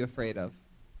 What are you afraid of?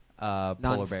 Polar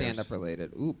Non-stand-up bears.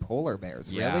 related. Ooh, polar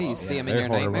bears. Yeah, really? You well, see yeah. them in your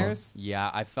nightmares? Yeah,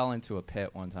 I fell into a pit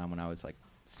one time when I was like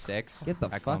 6. Get the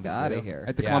at fuck Columbus outta Zoo. here.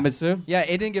 At the Columbus Zoo? Yeah,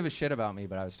 it didn't give a shit about me,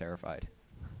 but I was terrified.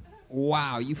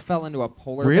 Wow, you fell into a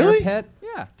polar Really? bear pit?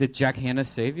 Yeah. Did Jack Hanna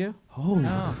save you? Oh,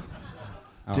 No.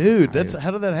 dude, that's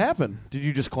how did that happen? Did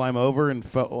you just climb over and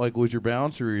felt like was your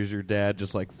bounce, or was your dad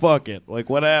just like fuck it? Like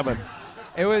what happened?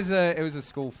 It was a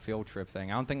school field trip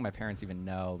thing. I don't think my parents even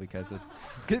know because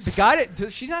the guy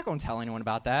she's not going to tell anyone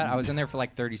about that. I was in there for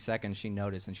like 30 seconds. She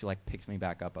noticed and she like picked me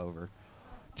back up over.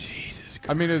 Jesus Christ.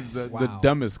 I mean, it's the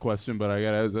dumbest question, but I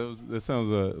got it sounds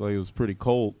like it was pretty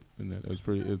cold. And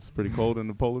it's pretty cold in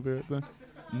the polar bear thing.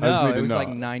 No, it was like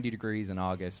 90 degrees in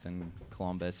August in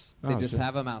Columbus. They just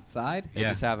have them outside? They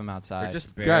just have them outside. They're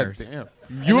just bears. God damn.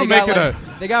 And You were making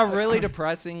They got really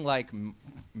depressing, like,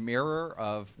 mirror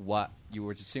of what you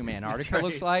would assume Antarctica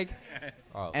looks like.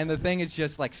 And the thing is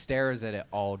just, like, stares at it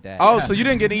all day. Oh, so you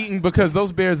didn't get eaten because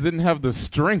those bears didn't have the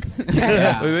strength.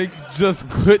 Yeah. They just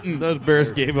couldn't. Those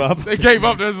bears gave up. They gave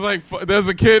up. There's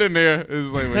a kid in there.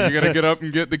 It's like, well, you gotta get up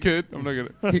and get the kid. I'm not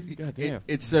gonna. God damn.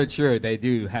 It's so true. They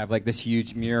do have like this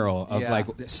huge mural of Yeah. like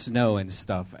snow and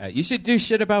stuff. You should do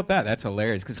shit about that. That's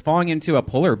hilarious. Because falling into a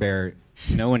polar bear,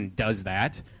 no one does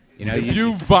that. You know, If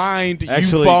you find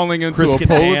Actually, you falling into Chris a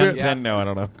polar bear. Catan, no, I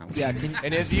don't know. Yeah,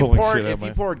 And if Just you pulling poured shit out if of you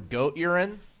my- poured goat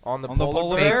urine on the On the polar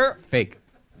polar bear, bear? fake.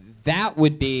 that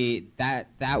would be that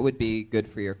would be good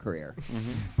for your career.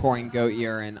 Pouring goat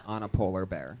urine on a polar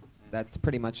bear. That's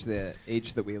pretty much the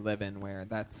age that we live in, where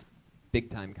that's big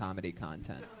time comedy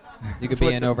content. You could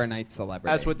be an overnight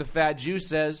celebrity. that's what the Fat Jew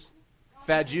says.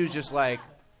 Fat Jew's just like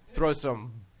throw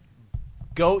some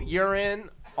goat urine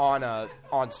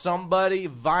on somebody,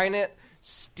 vine it,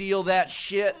 steal that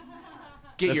shit,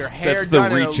 get your hair that's the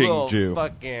done in a reaching little Jew.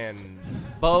 fucking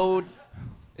bow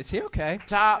Is he okay?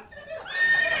 top.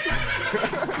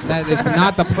 That is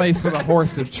not the place for the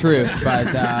horse of truth,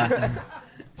 but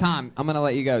Tom, I'm going to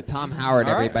let you go. Tom Howard,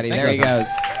 All right. everybody. Thank There you. he goes.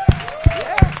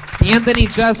 Anthony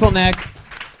Jeselnik,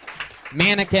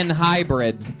 mannequin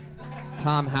hybrid.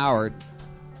 Tom Howard.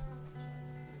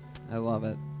 I love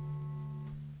it.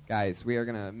 Guys, we are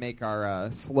going to make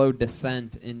our slow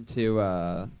descent into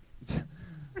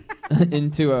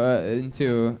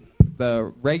into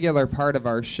the regular part of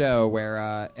our show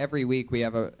where every week we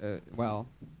have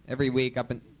every week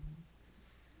up in...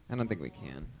 I don't think we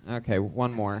can. Okay,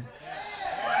 one more.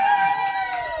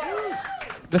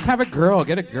 Let's have a girl.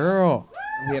 Get a girl.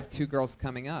 We have 2 girls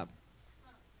coming up.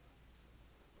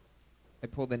 I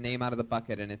pulled a name out of the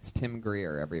bucket, and it's Tim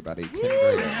Greer, everybody. Tim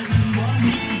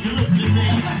Greer.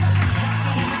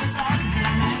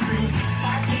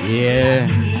 Yeah.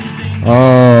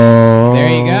 Oh. There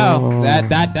you go.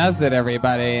 That does it,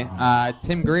 everybody.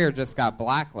 Tim Greer just got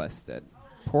blacklisted.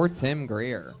 Poor Tim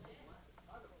Greer.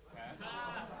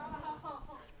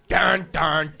 Dun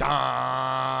dun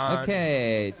dun.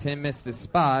 Okay, Tim missed his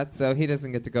spot, so he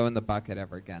doesn't get to go in the bucket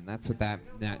ever again. That's what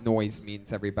that noise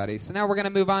means, everybody. So now we're going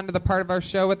to move on to the part of our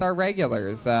show with our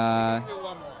regulars.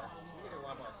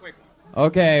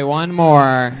 Okay, one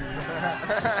more.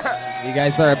 You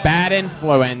guys are a bad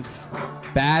influence.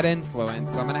 Bad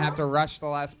influence. So I'm going to have to rush the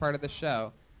last part of the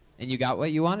show. And you got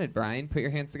what you wanted, Brian. Put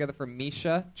your hands together for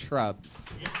Misha Trubbs.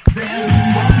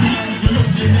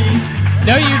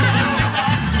 No, you...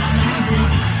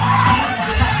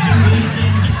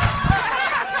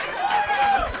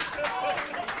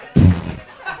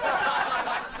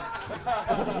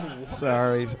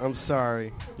 Sorry, I'm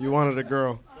sorry. You wanted a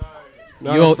girl.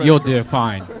 Not a You'll do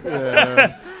fine.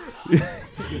 Yeah.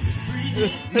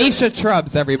 Misha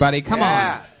Trubbs, everybody. Come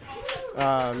on.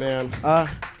 Man.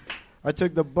 I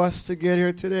took the bus to get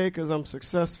here today because I'm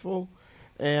successful.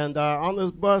 And on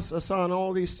this bus, I saw an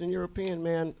old Eastern European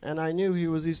man, and I knew he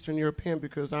was Eastern European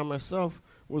because I myself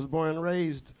was born and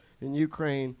raised in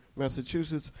Ukraine,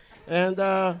 Massachusetts. And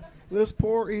this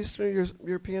poor Eastern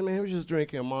European man, he was just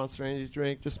drinking a Monster Energy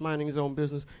drink, just minding his own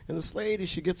business. And this lady,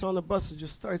 she gets on the bus and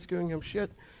just starts giving him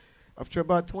shit. After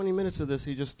about 20 minutes of this,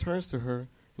 he just turns to her, and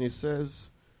he says,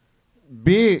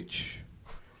 "Bitch,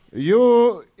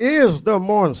 you is the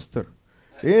monster.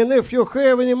 And if you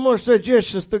have any more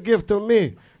suggestions to give to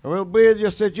me, I will be in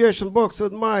your suggestion box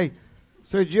with my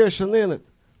suggestion in it.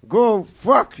 Go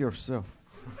fuck yourself."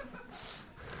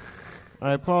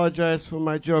 I apologize for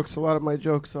my jokes. A lot of my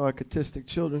jokes are like autistic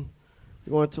children.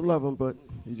 You want to love them, but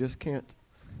you just can't.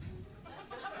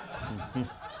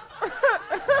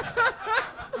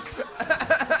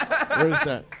 Where's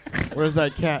that? Where's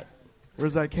that cat?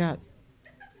 Where's that cat?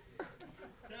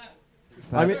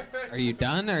 Are you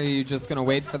done? Or are you just going to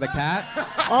wait for the cat?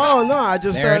 Oh, no, I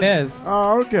just... There it is.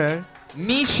 Oh, okay.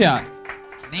 Misha.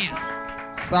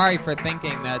 Man, sorry for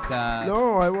thinking that.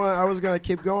 No, I was gonna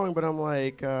keep going, but I'm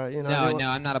like, No,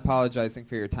 I'm not apologizing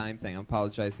for your time thing. I'm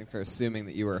apologizing for assuming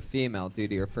that you were a female due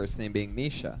to your first name being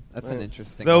Misha. That's an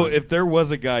interesting. No, one. if there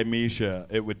was a guy Misha,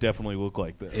 it would definitely look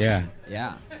like this. Yeah.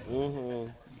 Yeah.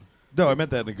 Mm-hmm. No, I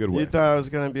meant that in a good way. You thought I was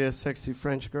gonna be a sexy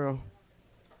French girl?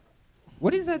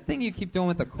 What is that thing you keep doing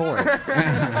with the cord?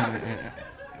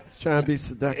 It's trying to be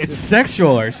seductive. It's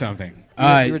sexual or something.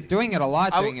 You were doing it a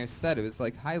lot during your set. It was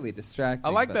like highly distracting. I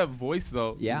like but- that voice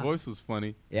though. Yeah. The voice was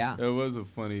funny. Yeah. It was a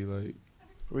funny like.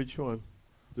 Which one?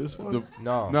 This one?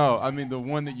 No, I mean the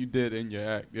one that you did in your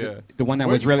act. Yeah. The one that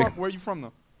Where was you really. from? Where you from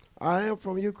though? I am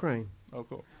from Ukraine. Oh,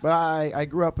 cool. But I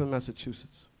grew up in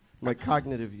Massachusetts. My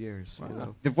cognitive years, you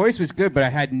know. The voice was good, but I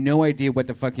had no idea what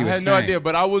the fuck he I was had saying. no idea,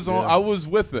 but I was on. Yeah. I was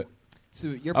with it.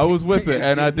 So I was with it,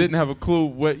 and I didn't have a clue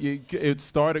what it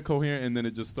started coherent, and then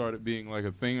it just started being like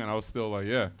a thing, and I was still like,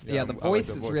 yeah. Yeah, the I like voice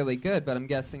that is really good, but I'm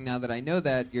guessing now that I know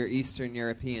that, your Eastern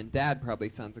European dad probably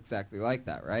sounds exactly like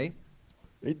that, right?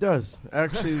 It does.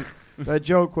 Actually, that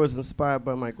joke was inspired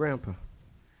by my grandpa.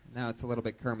 Now it's a little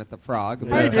bit Kermit the Frog.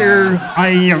 Hi but, there. I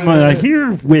am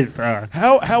here with.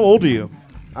 How old are you?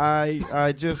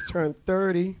 I just turned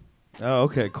 30. Oh,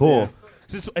 okay, cool.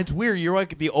 It's weird. You're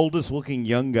like the oldest looking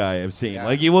young guy I've seen.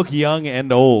 Like you look young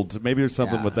and old. Maybe there's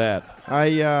something with that.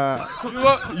 You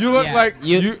look like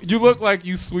you look like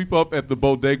you sweep up at the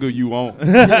bodega you own.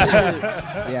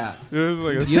 Yeah. It's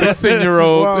like a You look-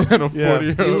 16-year-old and a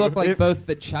 40-year-old. You look like both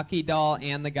the Chucky doll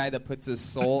and the guy that puts his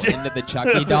soul into the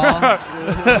Chucky doll.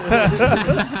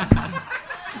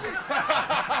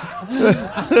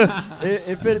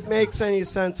 If it makes any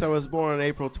sense, I was born on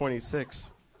April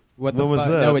 26th. What the fuck?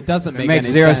 No, it doesn't make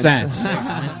any zero sense.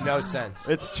 sense. No sense.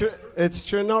 It's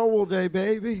Chernobyl Day,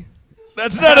 baby.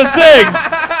 That's not a thing.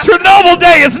 Chernobyl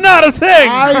Day is not a thing.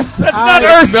 That's not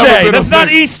Earth Day. That's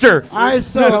not Easter. I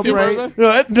celebrate.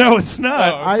 No, it's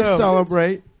not. I No.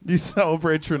 celebrate. You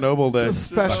celebrate Chernobyl Day. It's a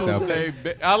special day.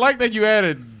 I like that you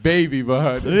added baby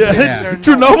behind it. Yeah.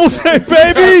 Chernobyl Day,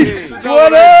 baby.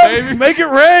 What up? Make it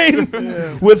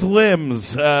rain with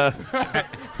limbs.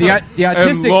 The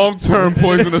autistic and long-term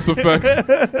poisonous effects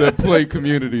that plague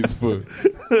communities for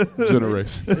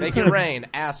generations. Make it rain,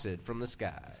 acid from the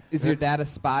sky. Is your dad a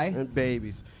spy? And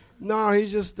babies. No,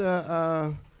 he's just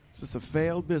a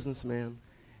failed businessman.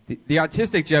 The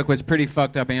autistic joke was pretty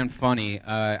fucked up and funny.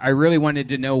 I really wanted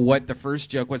to know what the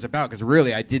first joke was about because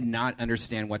really I did not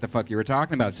understand what the fuck you were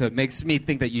talking about. So it makes me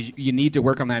think that you need to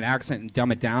work on that accent and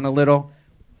dumb it down a little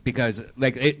because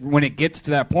like when it gets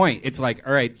to that point, it's like,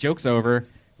 all right, joke's over.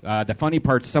 The funny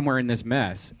part's somewhere in this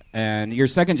mess. And your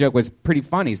second joke was pretty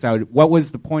funny. So what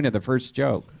was the point of the first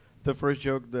joke? The first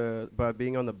joke, about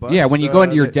being on the bus. Yeah, when you go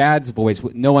into your dad's voice,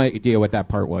 no idea what that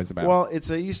part was about. Well,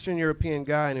 it's an Eastern European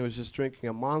guy, and he was just drinking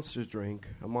a Monster drink,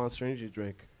 a Monster Energy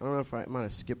drink. I don't know if I might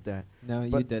have skipped that. No,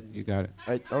 you didn't. You got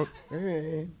it.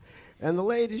 And the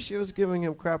lady, she was giving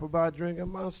him crap about drinking a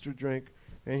Monster drink,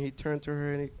 and he turned to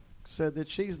her and he said that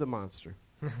she's the monster.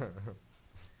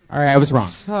 All right, I was wrong.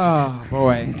 Oh,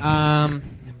 boy. All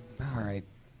right.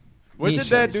 What did Misha.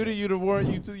 Dad do to you to warrant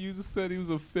you? You just said he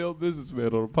was a failed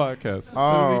businessman on a podcast.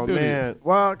 Oh What did he do to you? man!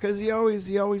 Well, because he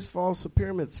always falls to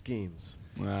pyramid schemes.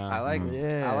 I like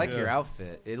your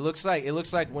outfit. It looks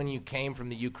like when you came from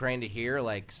the Ukraine to here,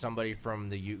 like somebody from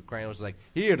the Ukraine was like,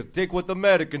 "Here, take what the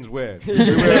Americans wear. We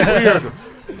wear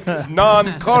weird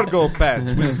non-cargo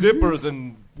pants with zippers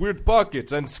and weird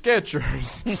pockets and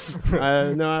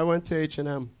Skechers." No, I went to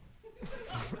H&M.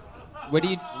 What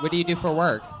do you do for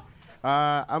work?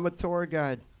 I'm a tour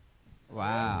guide.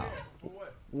 Wow.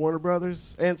 Warner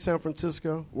Brothers and San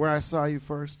Francisco, where I saw you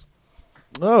first.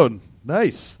 Oh,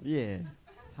 nice. Yeah.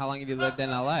 How long have you lived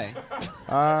in L.A.?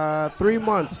 3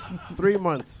 months. 3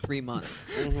 months. 3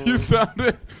 months. You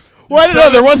sounded. Well, I didn't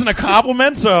know there wasn't a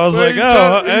compliment, so I was like,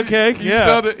 okay,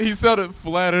 yeah. He sounded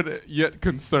flattered yet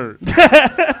concerned.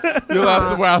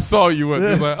 That's where I saw you. And he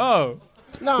was like, oh.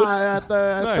 No, I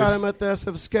saw Nice. him at the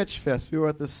SF Sketch Fest. We were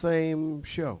at the same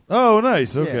show. Oh,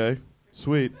 nice. Okay.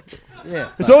 Sweet. Yeah.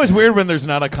 It's always weird when there's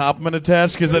not a compliment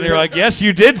attached because then you're like, yes,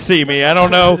 you did see me. I don't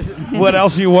know what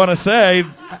else you want to say.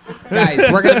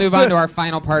 Guys, we're going to move on to our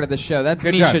final part of the show. That's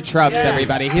Good Misha job. Trubs,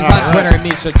 everybody. He's on Twitter at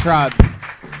Misha Trubs.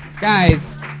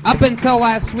 Guys, up until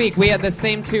last week, we had the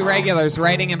same two regulars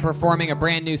writing and performing a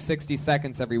brand new 60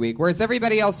 seconds every week, whereas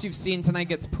everybody else you've seen tonight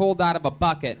gets pulled out of a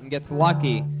bucket and gets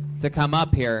lucky to come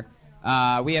up here.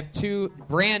 We have two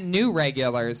brand new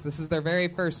regulars. This is their very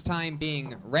first time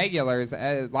being regulars.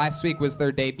 Last week was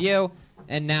their debut,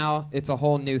 and now it's a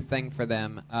whole new thing for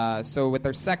them. So with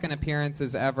their second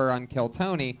appearances ever on Kill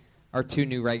Tony, our 2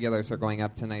 new regulars are going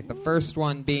up tonight. The first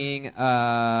one being,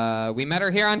 we met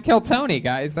her here on Kill Tony,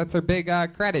 guys. That's her big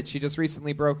credit. She just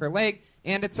recently broke her leg,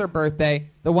 and it's her birthday.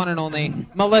 The one and only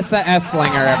Melissa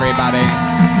Esslinger, everybody.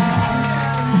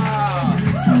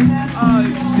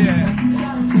 Oh, shit.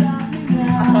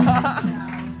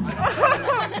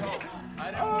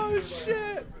 Oh,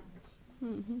 shit.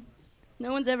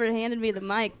 No one's ever handed me the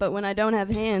mic, but when I don't have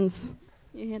hands,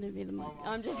 you handed me the mic. Oh,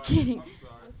 I'm just kidding.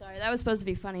 I'm sorry. That was supposed to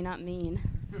be funny, not mean.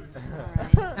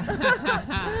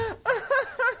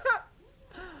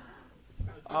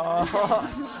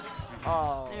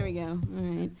 There we go. All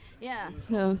right. Yeah.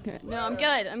 So no, I'm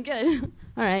good. I'm good.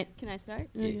 All right. Can I start?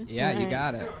 Yeah, you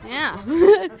got it.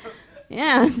 Yeah.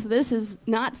 Yeah. So this is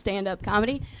not stand-up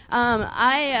comedy.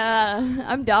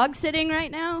 I'm dog sitting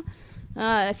right now.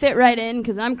 I fit right in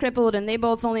because I'm crippled and they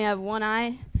both only have one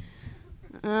eye.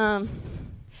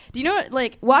 Do you know what,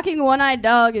 like, walking a one-eyed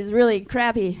dog is really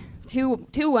crappy. Two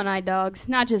one-eyed dogs,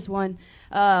 not just one.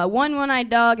 One one-eyed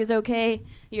dog is okay.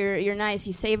 You're nice.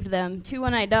 You saved them. 2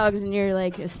 one-eyed dogs, and you're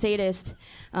like a sadist.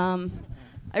 I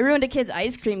ruined a kid's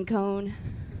ice cream cone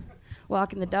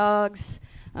walking the dogs.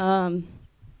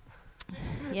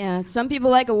 Yeah, some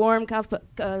people like a warm cup.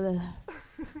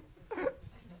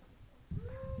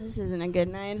 This isn't a good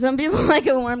night. Some people like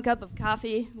a warm cup of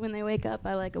coffee when they wake up.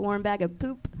 I like a warm bag of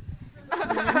poop.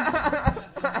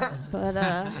 But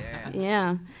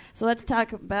yeah. So let's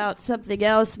talk about something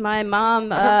else. My mom,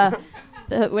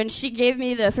 when she gave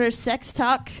me the first sex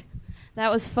talk,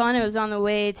 that was fun. It was on the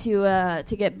way to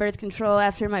get birth control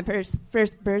after my first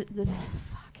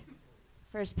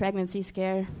pregnancy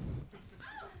scare.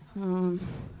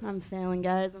 I'm failing,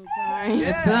 guys. I'm sorry.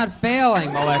 It's not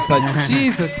failing, Melissa.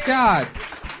 Jesus God.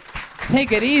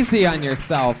 Take it easy on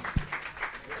yourself.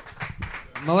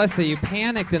 Melissa, you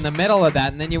panicked in the middle of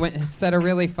that, and then you went and said a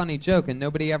really funny joke, and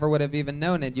nobody ever would have even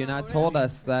known it. You not told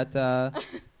us that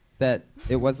that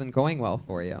it wasn't going well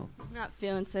for you. I'm not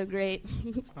feeling so great.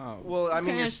 Well, I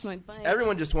mean,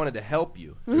 everyone just wanted to help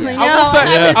you. I know,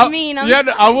 that was mean.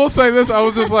 I will say this. I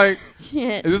was just like,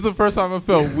 shit. Is this the first time I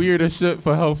felt weird as shit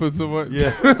for helping someone?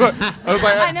 Yeah. I was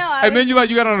like, I know. And then you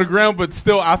got on the ground, but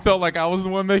still, I felt like I was the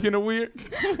one making it weird.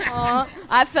 Aw,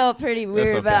 I felt pretty weird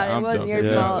okay. about it. I'm It wasn't your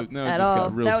joking. fault No, it at just got all.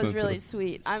 real That was sensitive. really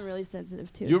sweet. I'm really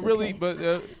sensitive too. You're It's really, okay. but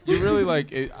you're really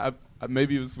like,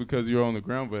 maybe it was because you were on the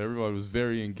ground, but everybody was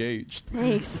very engaged.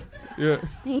 Thanks. Yeah.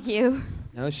 Thank you.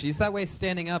 No, she's that way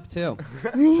standing up, too.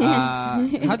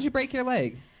 How'd you break your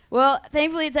leg? Well,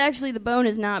 thankfully, it's actually the bone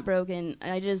is not broken.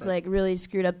 I just like really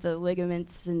screwed up the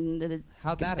ligaments and the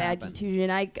How'd that bad happen?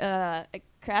 contusion. I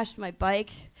crashed my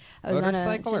bike. I was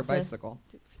Motorcycle on or bicycle?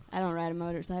 I don't ride a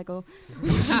motorcycle.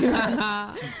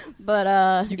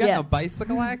 But You got yeah. no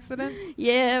bicycle accident?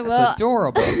 Yeah, That's well,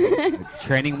 adorable.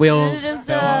 Training wheels. Just,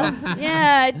 fell off.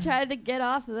 yeah, I tried to get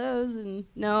off of those, and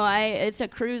it's a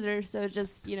cruiser, so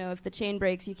just if the chain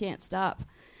breaks, you can't stop.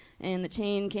 And the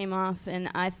chain came off,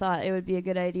 and I thought it would be a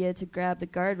good idea to grab the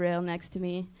guardrail next to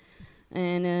me,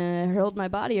 and hurled my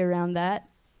body around that.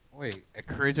 Wait, a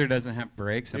cruiser doesn't have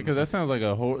brakes? Because that sounds like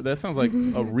a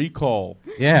recall.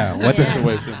 Yeah, what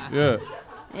situation? Yeah.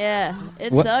 Yeah,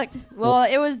 it What- sucked. Well,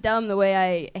 it was dumb the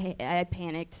way I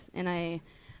panicked, and I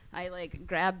like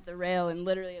grabbed the rail and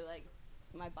literally like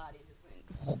my body just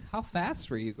went. How fast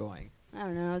were you going? I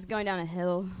don't know. I was going down a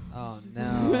hill. Oh,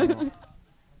 no.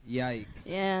 Yikes.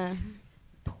 Yeah.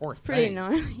 Poor It's pretty thing.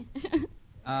 gnarly.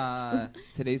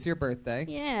 Today's your birthday.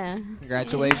 Yeah.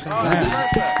 Congratulations Oh, on happy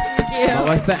that. birthday. Thank you.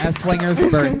 Melissa Esslinger's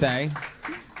birthday.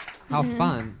 How Yeah.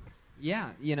 fun.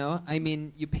 Yeah, I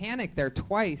mean, you panic there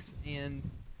twice, and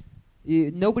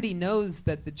nobody knows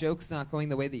that the joke's not going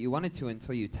the way that you want it to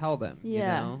until you tell them.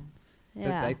 Yeah.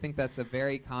 Yeah. I think that's a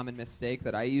very common mistake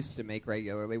that I used to make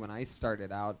regularly when I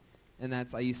started out, and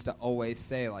that's I used to always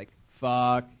say like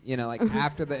fuck, like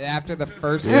after the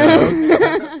first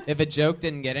joke. If a joke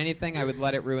didn't get anything, I would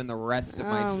let it ruin the rest of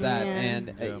my Oh, set.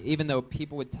 man. And even though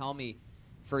people would tell me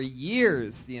for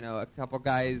years, a couple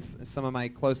guys, some of my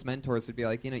close mentors would be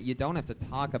like, you don't have to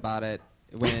talk about it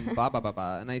when blah blah blah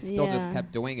blah, and I still just Yeah.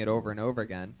 kept doing it over and over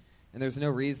again. And there's no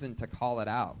reason to call it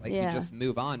out. Like, Yeah. you just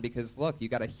move on because, look, you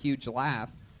got a huge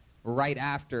laugh right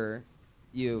after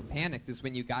you panicked is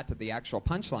when you got to the actual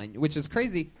punchline, which is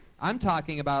crazy. I'm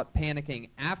talking about panicking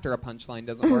after a punchline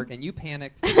doesn't work, and you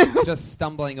panicked just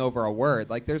stumbling over a word.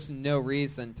 Like, there's no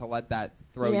reason to let that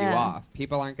throw you Yeah. off.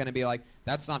 People aren't going to be like,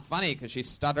 that's not funny because she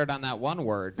stuttered on that one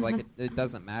word. Like, it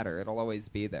doesn't matter. It'll always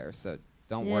be there. So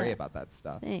don't worry Yeah. about that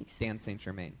stuff. Thanks. Dan St.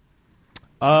 Germain.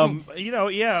 Yeah.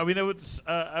 I mean, it was.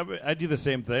 I do the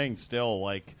same thing still.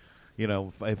 Like, you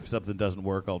know, if something doesn't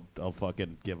work, I'll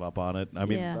fucking give up on it. I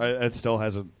mean, it still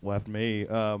hasn't left me.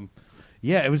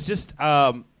 Yeah, it was just.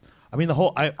 I mean, the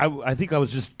whole. I think I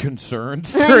was just concerned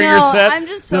during your set. I'm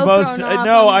just so thrown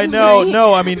off. I know.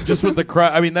 No, I mean, just with the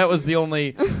crowd. I mean, that was the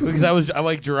only because I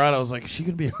like Gerard. I was like, is she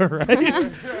gonna be all right?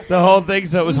 The whole thing.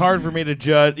 So it was hard for me to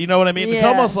judge. You know what I mean? It's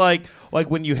almost like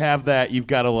when you have that, you've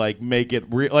got to like make it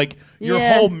real. Like your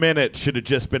whole minute should have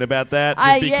just been about that,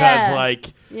 just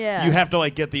because you have to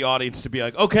like get the audience to be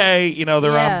like, okay, you know,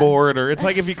 they're on board, or it's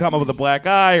like if you come up with a black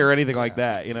eye or anything like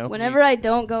that, you know. Whenever I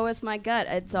don't go with my gut,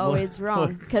 it's always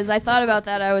wrong. Because I thought about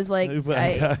that. I was like,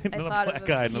 I thought of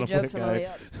a few jokes on the other.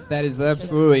 That is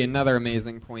absolutely another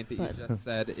amazing point that you just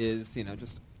said is, you know,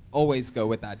 just always go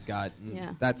with that gut.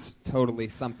 And that's totally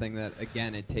something that,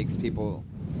 again, it takes people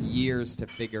years to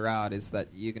figure out, is that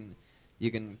you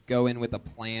can go in with a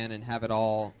plan and have it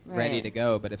all ready to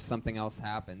go, but if something else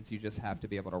happens, you just have to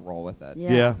be able to roll with it.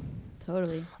 Yeah.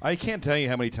 Totally. I can't tell you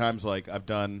how many times like I've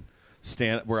done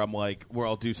stand where I'm like, where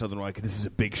I'll do something like, this is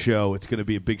a big show, it's going to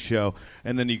be a big show,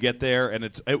 and then you get there and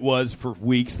it was for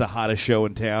weeks the hottest show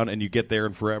in town, and you get there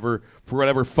and forever, for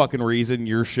whatever fucking reason,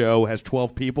 your show has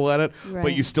 12 people at it,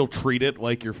 but you still treat it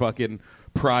like you're fucking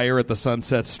Pryor at the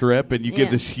Sunset Strip, and you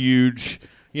give this huge,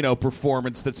 you know,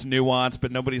 performance that's nuanced,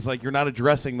 but nobody's like, you're not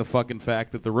addressing the fucking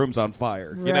fact that the room's on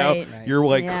fire. You know, you're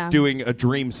like doing a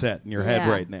dream set in your head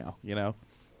right now. You know.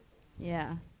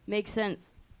 Yeah, makes sense.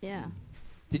 Yeah.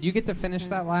 Did you get to finish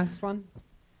that last one?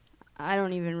 I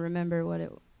don't even remember what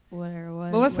it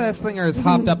was. Melissa Esslinger is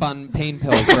hopped up on pain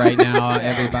pills right now.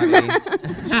 Everybody.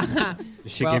 Did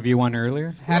she give you one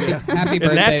earlier? Happy birthday.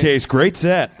 In that case, great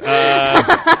set. Can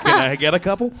I get a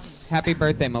couple? Happy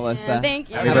birthday, Melissa. Yeah, thank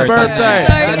you. Happy birthday.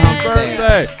 Sorry, Happy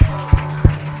birthday.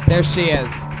 There she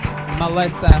is,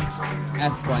 Melissa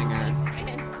Esslinger.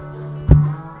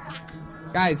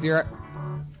 Guys, your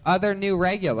other new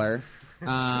regular.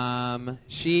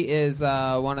 She is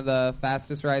one of the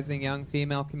fastest rising young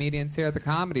female comedians here at the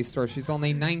Comedy Store. She's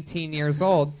only 19 years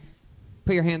old.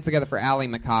 Put your hands together for Allie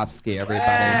Makovsky, everybody.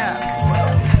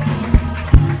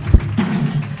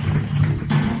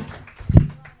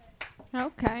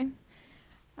 Okay.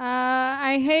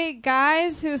 I hate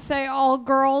guys who say all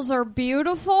girls are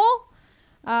beautiful.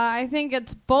 I think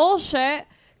it's bullshit.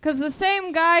 Because the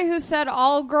same guy who said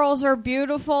all girls are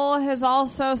beautiful has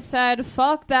also said,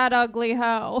 fuck that ugly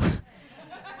hoe.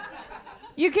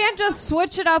 You can't just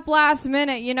switch it up last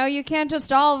minute, you know? You can't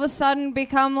just all of a sudden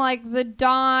become like the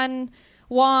Don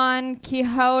Juan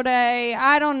Quixote.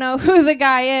 I don't know who the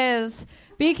guy is.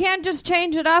 But you can't just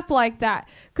change it up like that.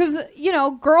 Because, you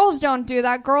know, girls don't do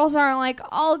that. Girls aren't like,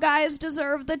 all guys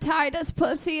deserve the tightest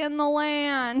pussy in the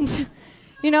land.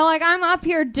 You know, like, I'm up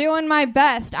here doing my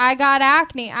best. I got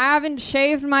acne. I haven't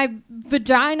shaved my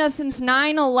vagina since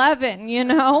 9/11, you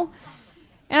know?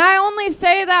 And I only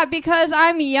say that because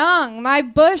I'm young. My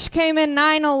bush came in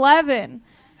 9/11.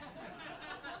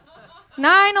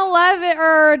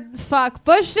 9/11,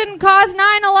 Bush didn't cause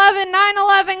 9/11.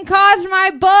 9/11 caused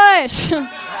my bush.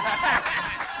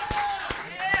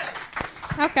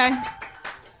 Okay.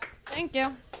 Thank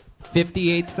you.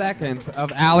 58 seconds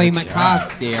of Allie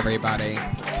Makovsky, everybody.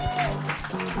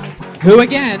 Who,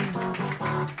 again,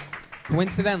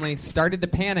 coincidentally, started to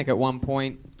panic at one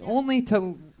point, only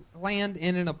to land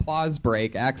in an applause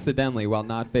break accidentally while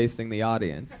not facing the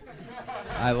audience.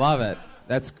 I love it.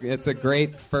 It's a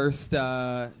great first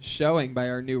showing by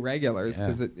our new regulars,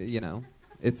 because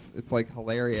it's like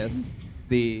hilarious,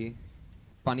 the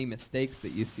funny mistakes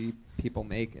that you see people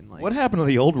make. And like, what happened to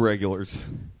the old regulars?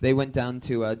 They went down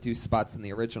to do spots in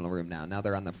the original room now. Now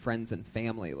they're on the friends and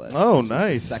family list. Oh, which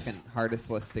nice. is the second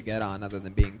hardest list to get on other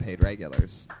than being paid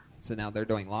regulars. So now they're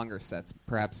doing longer sets,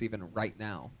 perhaps even right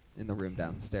now in the room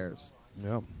downstairs.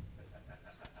 Yeah.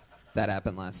 That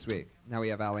happened last week. Now we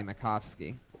have Allie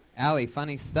Makovsky. Allie,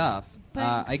 funny stuff.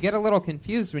 I get a little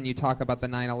confused when you talk about the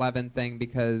 9/11 thing,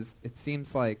 because it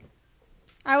seems like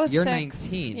you're 6.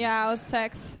 19. Yeah, I was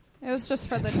 6. It was just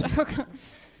for the joke.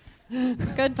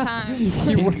 Good times.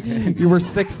 You were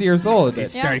 6 years old. You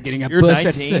started getting a You're bush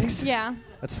 19? at 6. Yeah.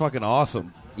 That's fucking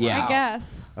awesome. Yeah. I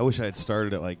guess. I wish I had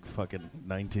started at like fucking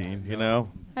 19, you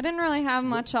know? I didn't really have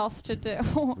much else to do.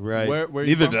 Right. Where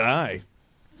you Neither from? did I.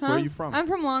 Huh? Where are you from? I'm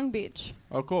from Long Beach.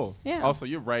 Oh, cool. Yeah. Also,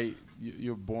 you're right.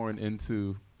 You're born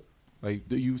into, like,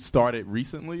 you started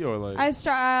recently or like?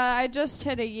 I just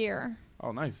hit a year.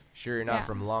 Oh, nice. Sure, you're not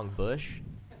from Long Bush.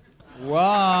 Whoa.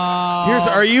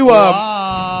 Are you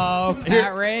Oh,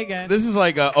 Pat Reagan. This is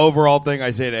like an overall thing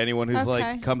I say to anyone who's Okay.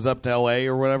 like comes up to LA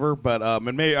or whatever. But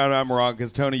and maybe I'm wrong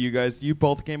because Tony, you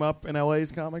both came up in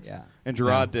LA's comics, and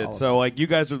Gerard did. So like you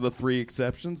guys are the three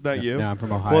exceptions, not you. No, I'm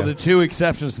from Ohio. Well, the two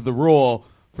exceptions to the rule.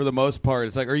 For the most part,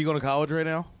 it's like, are you going to college right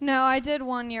now? No, I did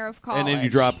 1 year of college. And then you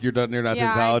drop, you're done. You're not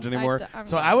doing college anymore.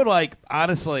 So I would like,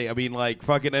 honestly, I mean, like,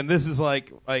 fucking, and this is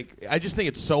like, I just think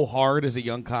it's so hard as a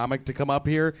young comic to come up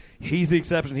here. He's the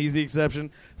exception. He's the exception.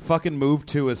 Fucking move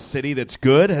to a city that's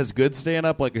good, has good stand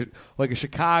up, like a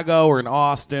Chicago or an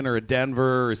Austin or a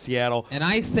Denver or a Seattle. And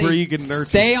I say, where you can nurture.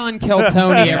 Stay on Kill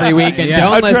Tony every week and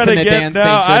don't I'm listen trying to Dan no,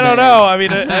 St. I don't know. I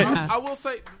mean, I will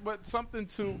say, but something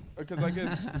too, because I get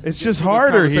It's get just into this harder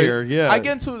conversation- here, yeah. I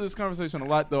get into this conversation a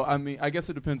lot, though. I mean, I guess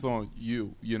it depends on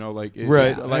you. You know, like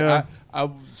Right, Like yeah. I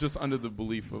was just under the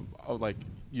belief of like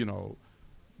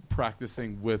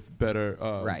practicing with better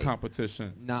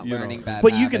competition, Not you learning know. bad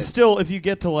But you can habits. still, if you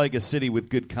get to like a city with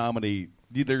good comedy,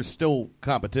 there's still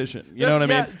competition. You know Yes,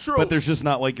 what I yeah, mean? true. But there's just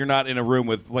not like you're not in a room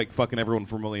with like fucking everyone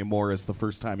from William Morris the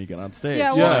first time you get on stage.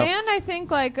 Yeah, well, and I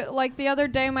think like the other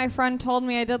day, my friend told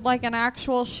me I did like an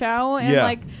actual show, and Yeah.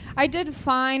 like I did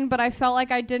fine, but I felt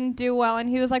like I didn't do well. And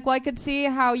he was like, "Well, I could see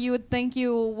how you would think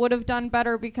you would have done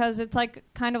better because it's like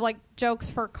kind of like jokes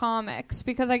for comics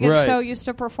because I get Right. so used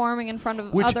to performing in front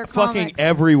of Which other fucking comics."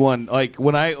 everyone like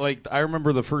when I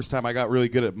remember the first time I got really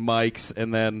good at mics,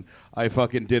 and then I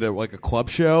fucking did a club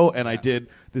show, and I did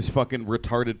this fucking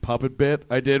retarded puppet bit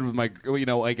I did with my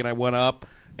and I went up.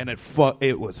 And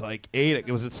it was like 8.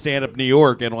 It was at Stand Up New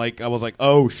York, and like I was like,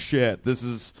 oh shit, this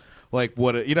is like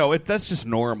what that's just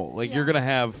normal. Like you're gonna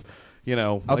have,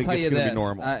 I'll like, tell it's you gonna this, be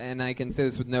normal. and I can say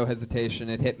this with no hesitation.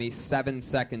 It hit me 7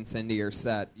 seconds into your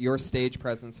set. Your stage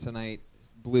presence tonight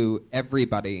blew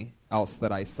everybody else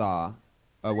that I saw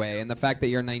away, and the fact that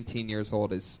you're 19 years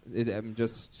old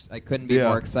I couldn't be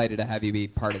more excited to have you be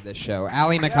part of this show.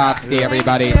 Allie Makovsky,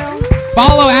 everybody.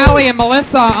 Follow Allie and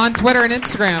Melissa on Twitter and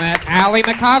Instagram at Allie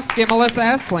Makovsky and Melissa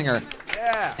Esslinger.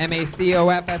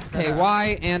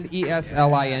 MACOFSKY and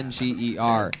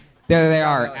ESLINGER. There they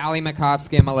are, Allie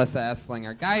Makovsky and Melissa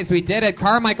Esslinger. Guys, we did it.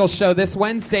 Carmichael's show this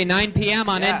Wednesday, 9 p.m.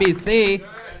 on NBC.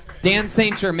 Dan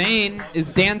St. Germain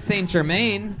is Dan St.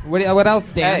 Germain. What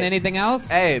else, Dan? Hey. Anything else?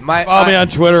 Hey, Follow me on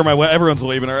Twitter. Everyone's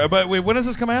leaving her. But wait, when does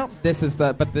this come out? This is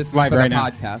Live for right the now.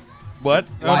 podcast. What?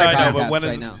 Live I know, podcast but when is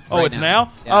right now. Oh, Right it's now.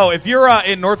 now? Yeah. Oh, if you're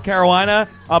in North Carolina,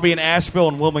 I'll be in Asheville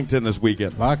and Wilmington this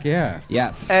weekend. Fuck yeah.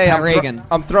 Yes. Hey,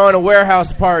 I'm throwing a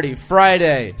warehouse party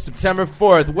Friday, September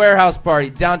 4th. Warehouse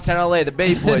party downtown LA. The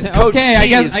Baby Boys. Coach Okay, T I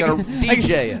guess is gonna DJ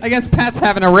it. I guess Pat's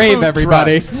having a rave, Food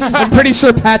everybody. trucks. I'm pretty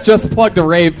sure Pat just plugged a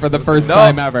rave for the first Nope.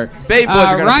 time ever. Baby Boys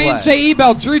are gonna Ryan play. J.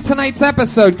 Ebel drew tonight's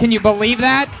episode. Can you believe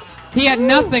that? He had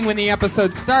nothing when the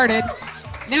episode started.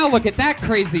 Now look at that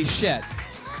crazy shit.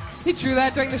 He drew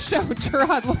that during the show.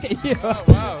 Gerard, look at you. Oh,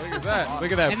 wow, look at that.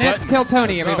 Look at that. And that's button. Kill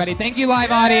Tony, everybody. Thank you,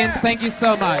 live audience. Thank you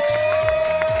so much.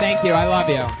 Thank you. I love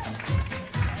you.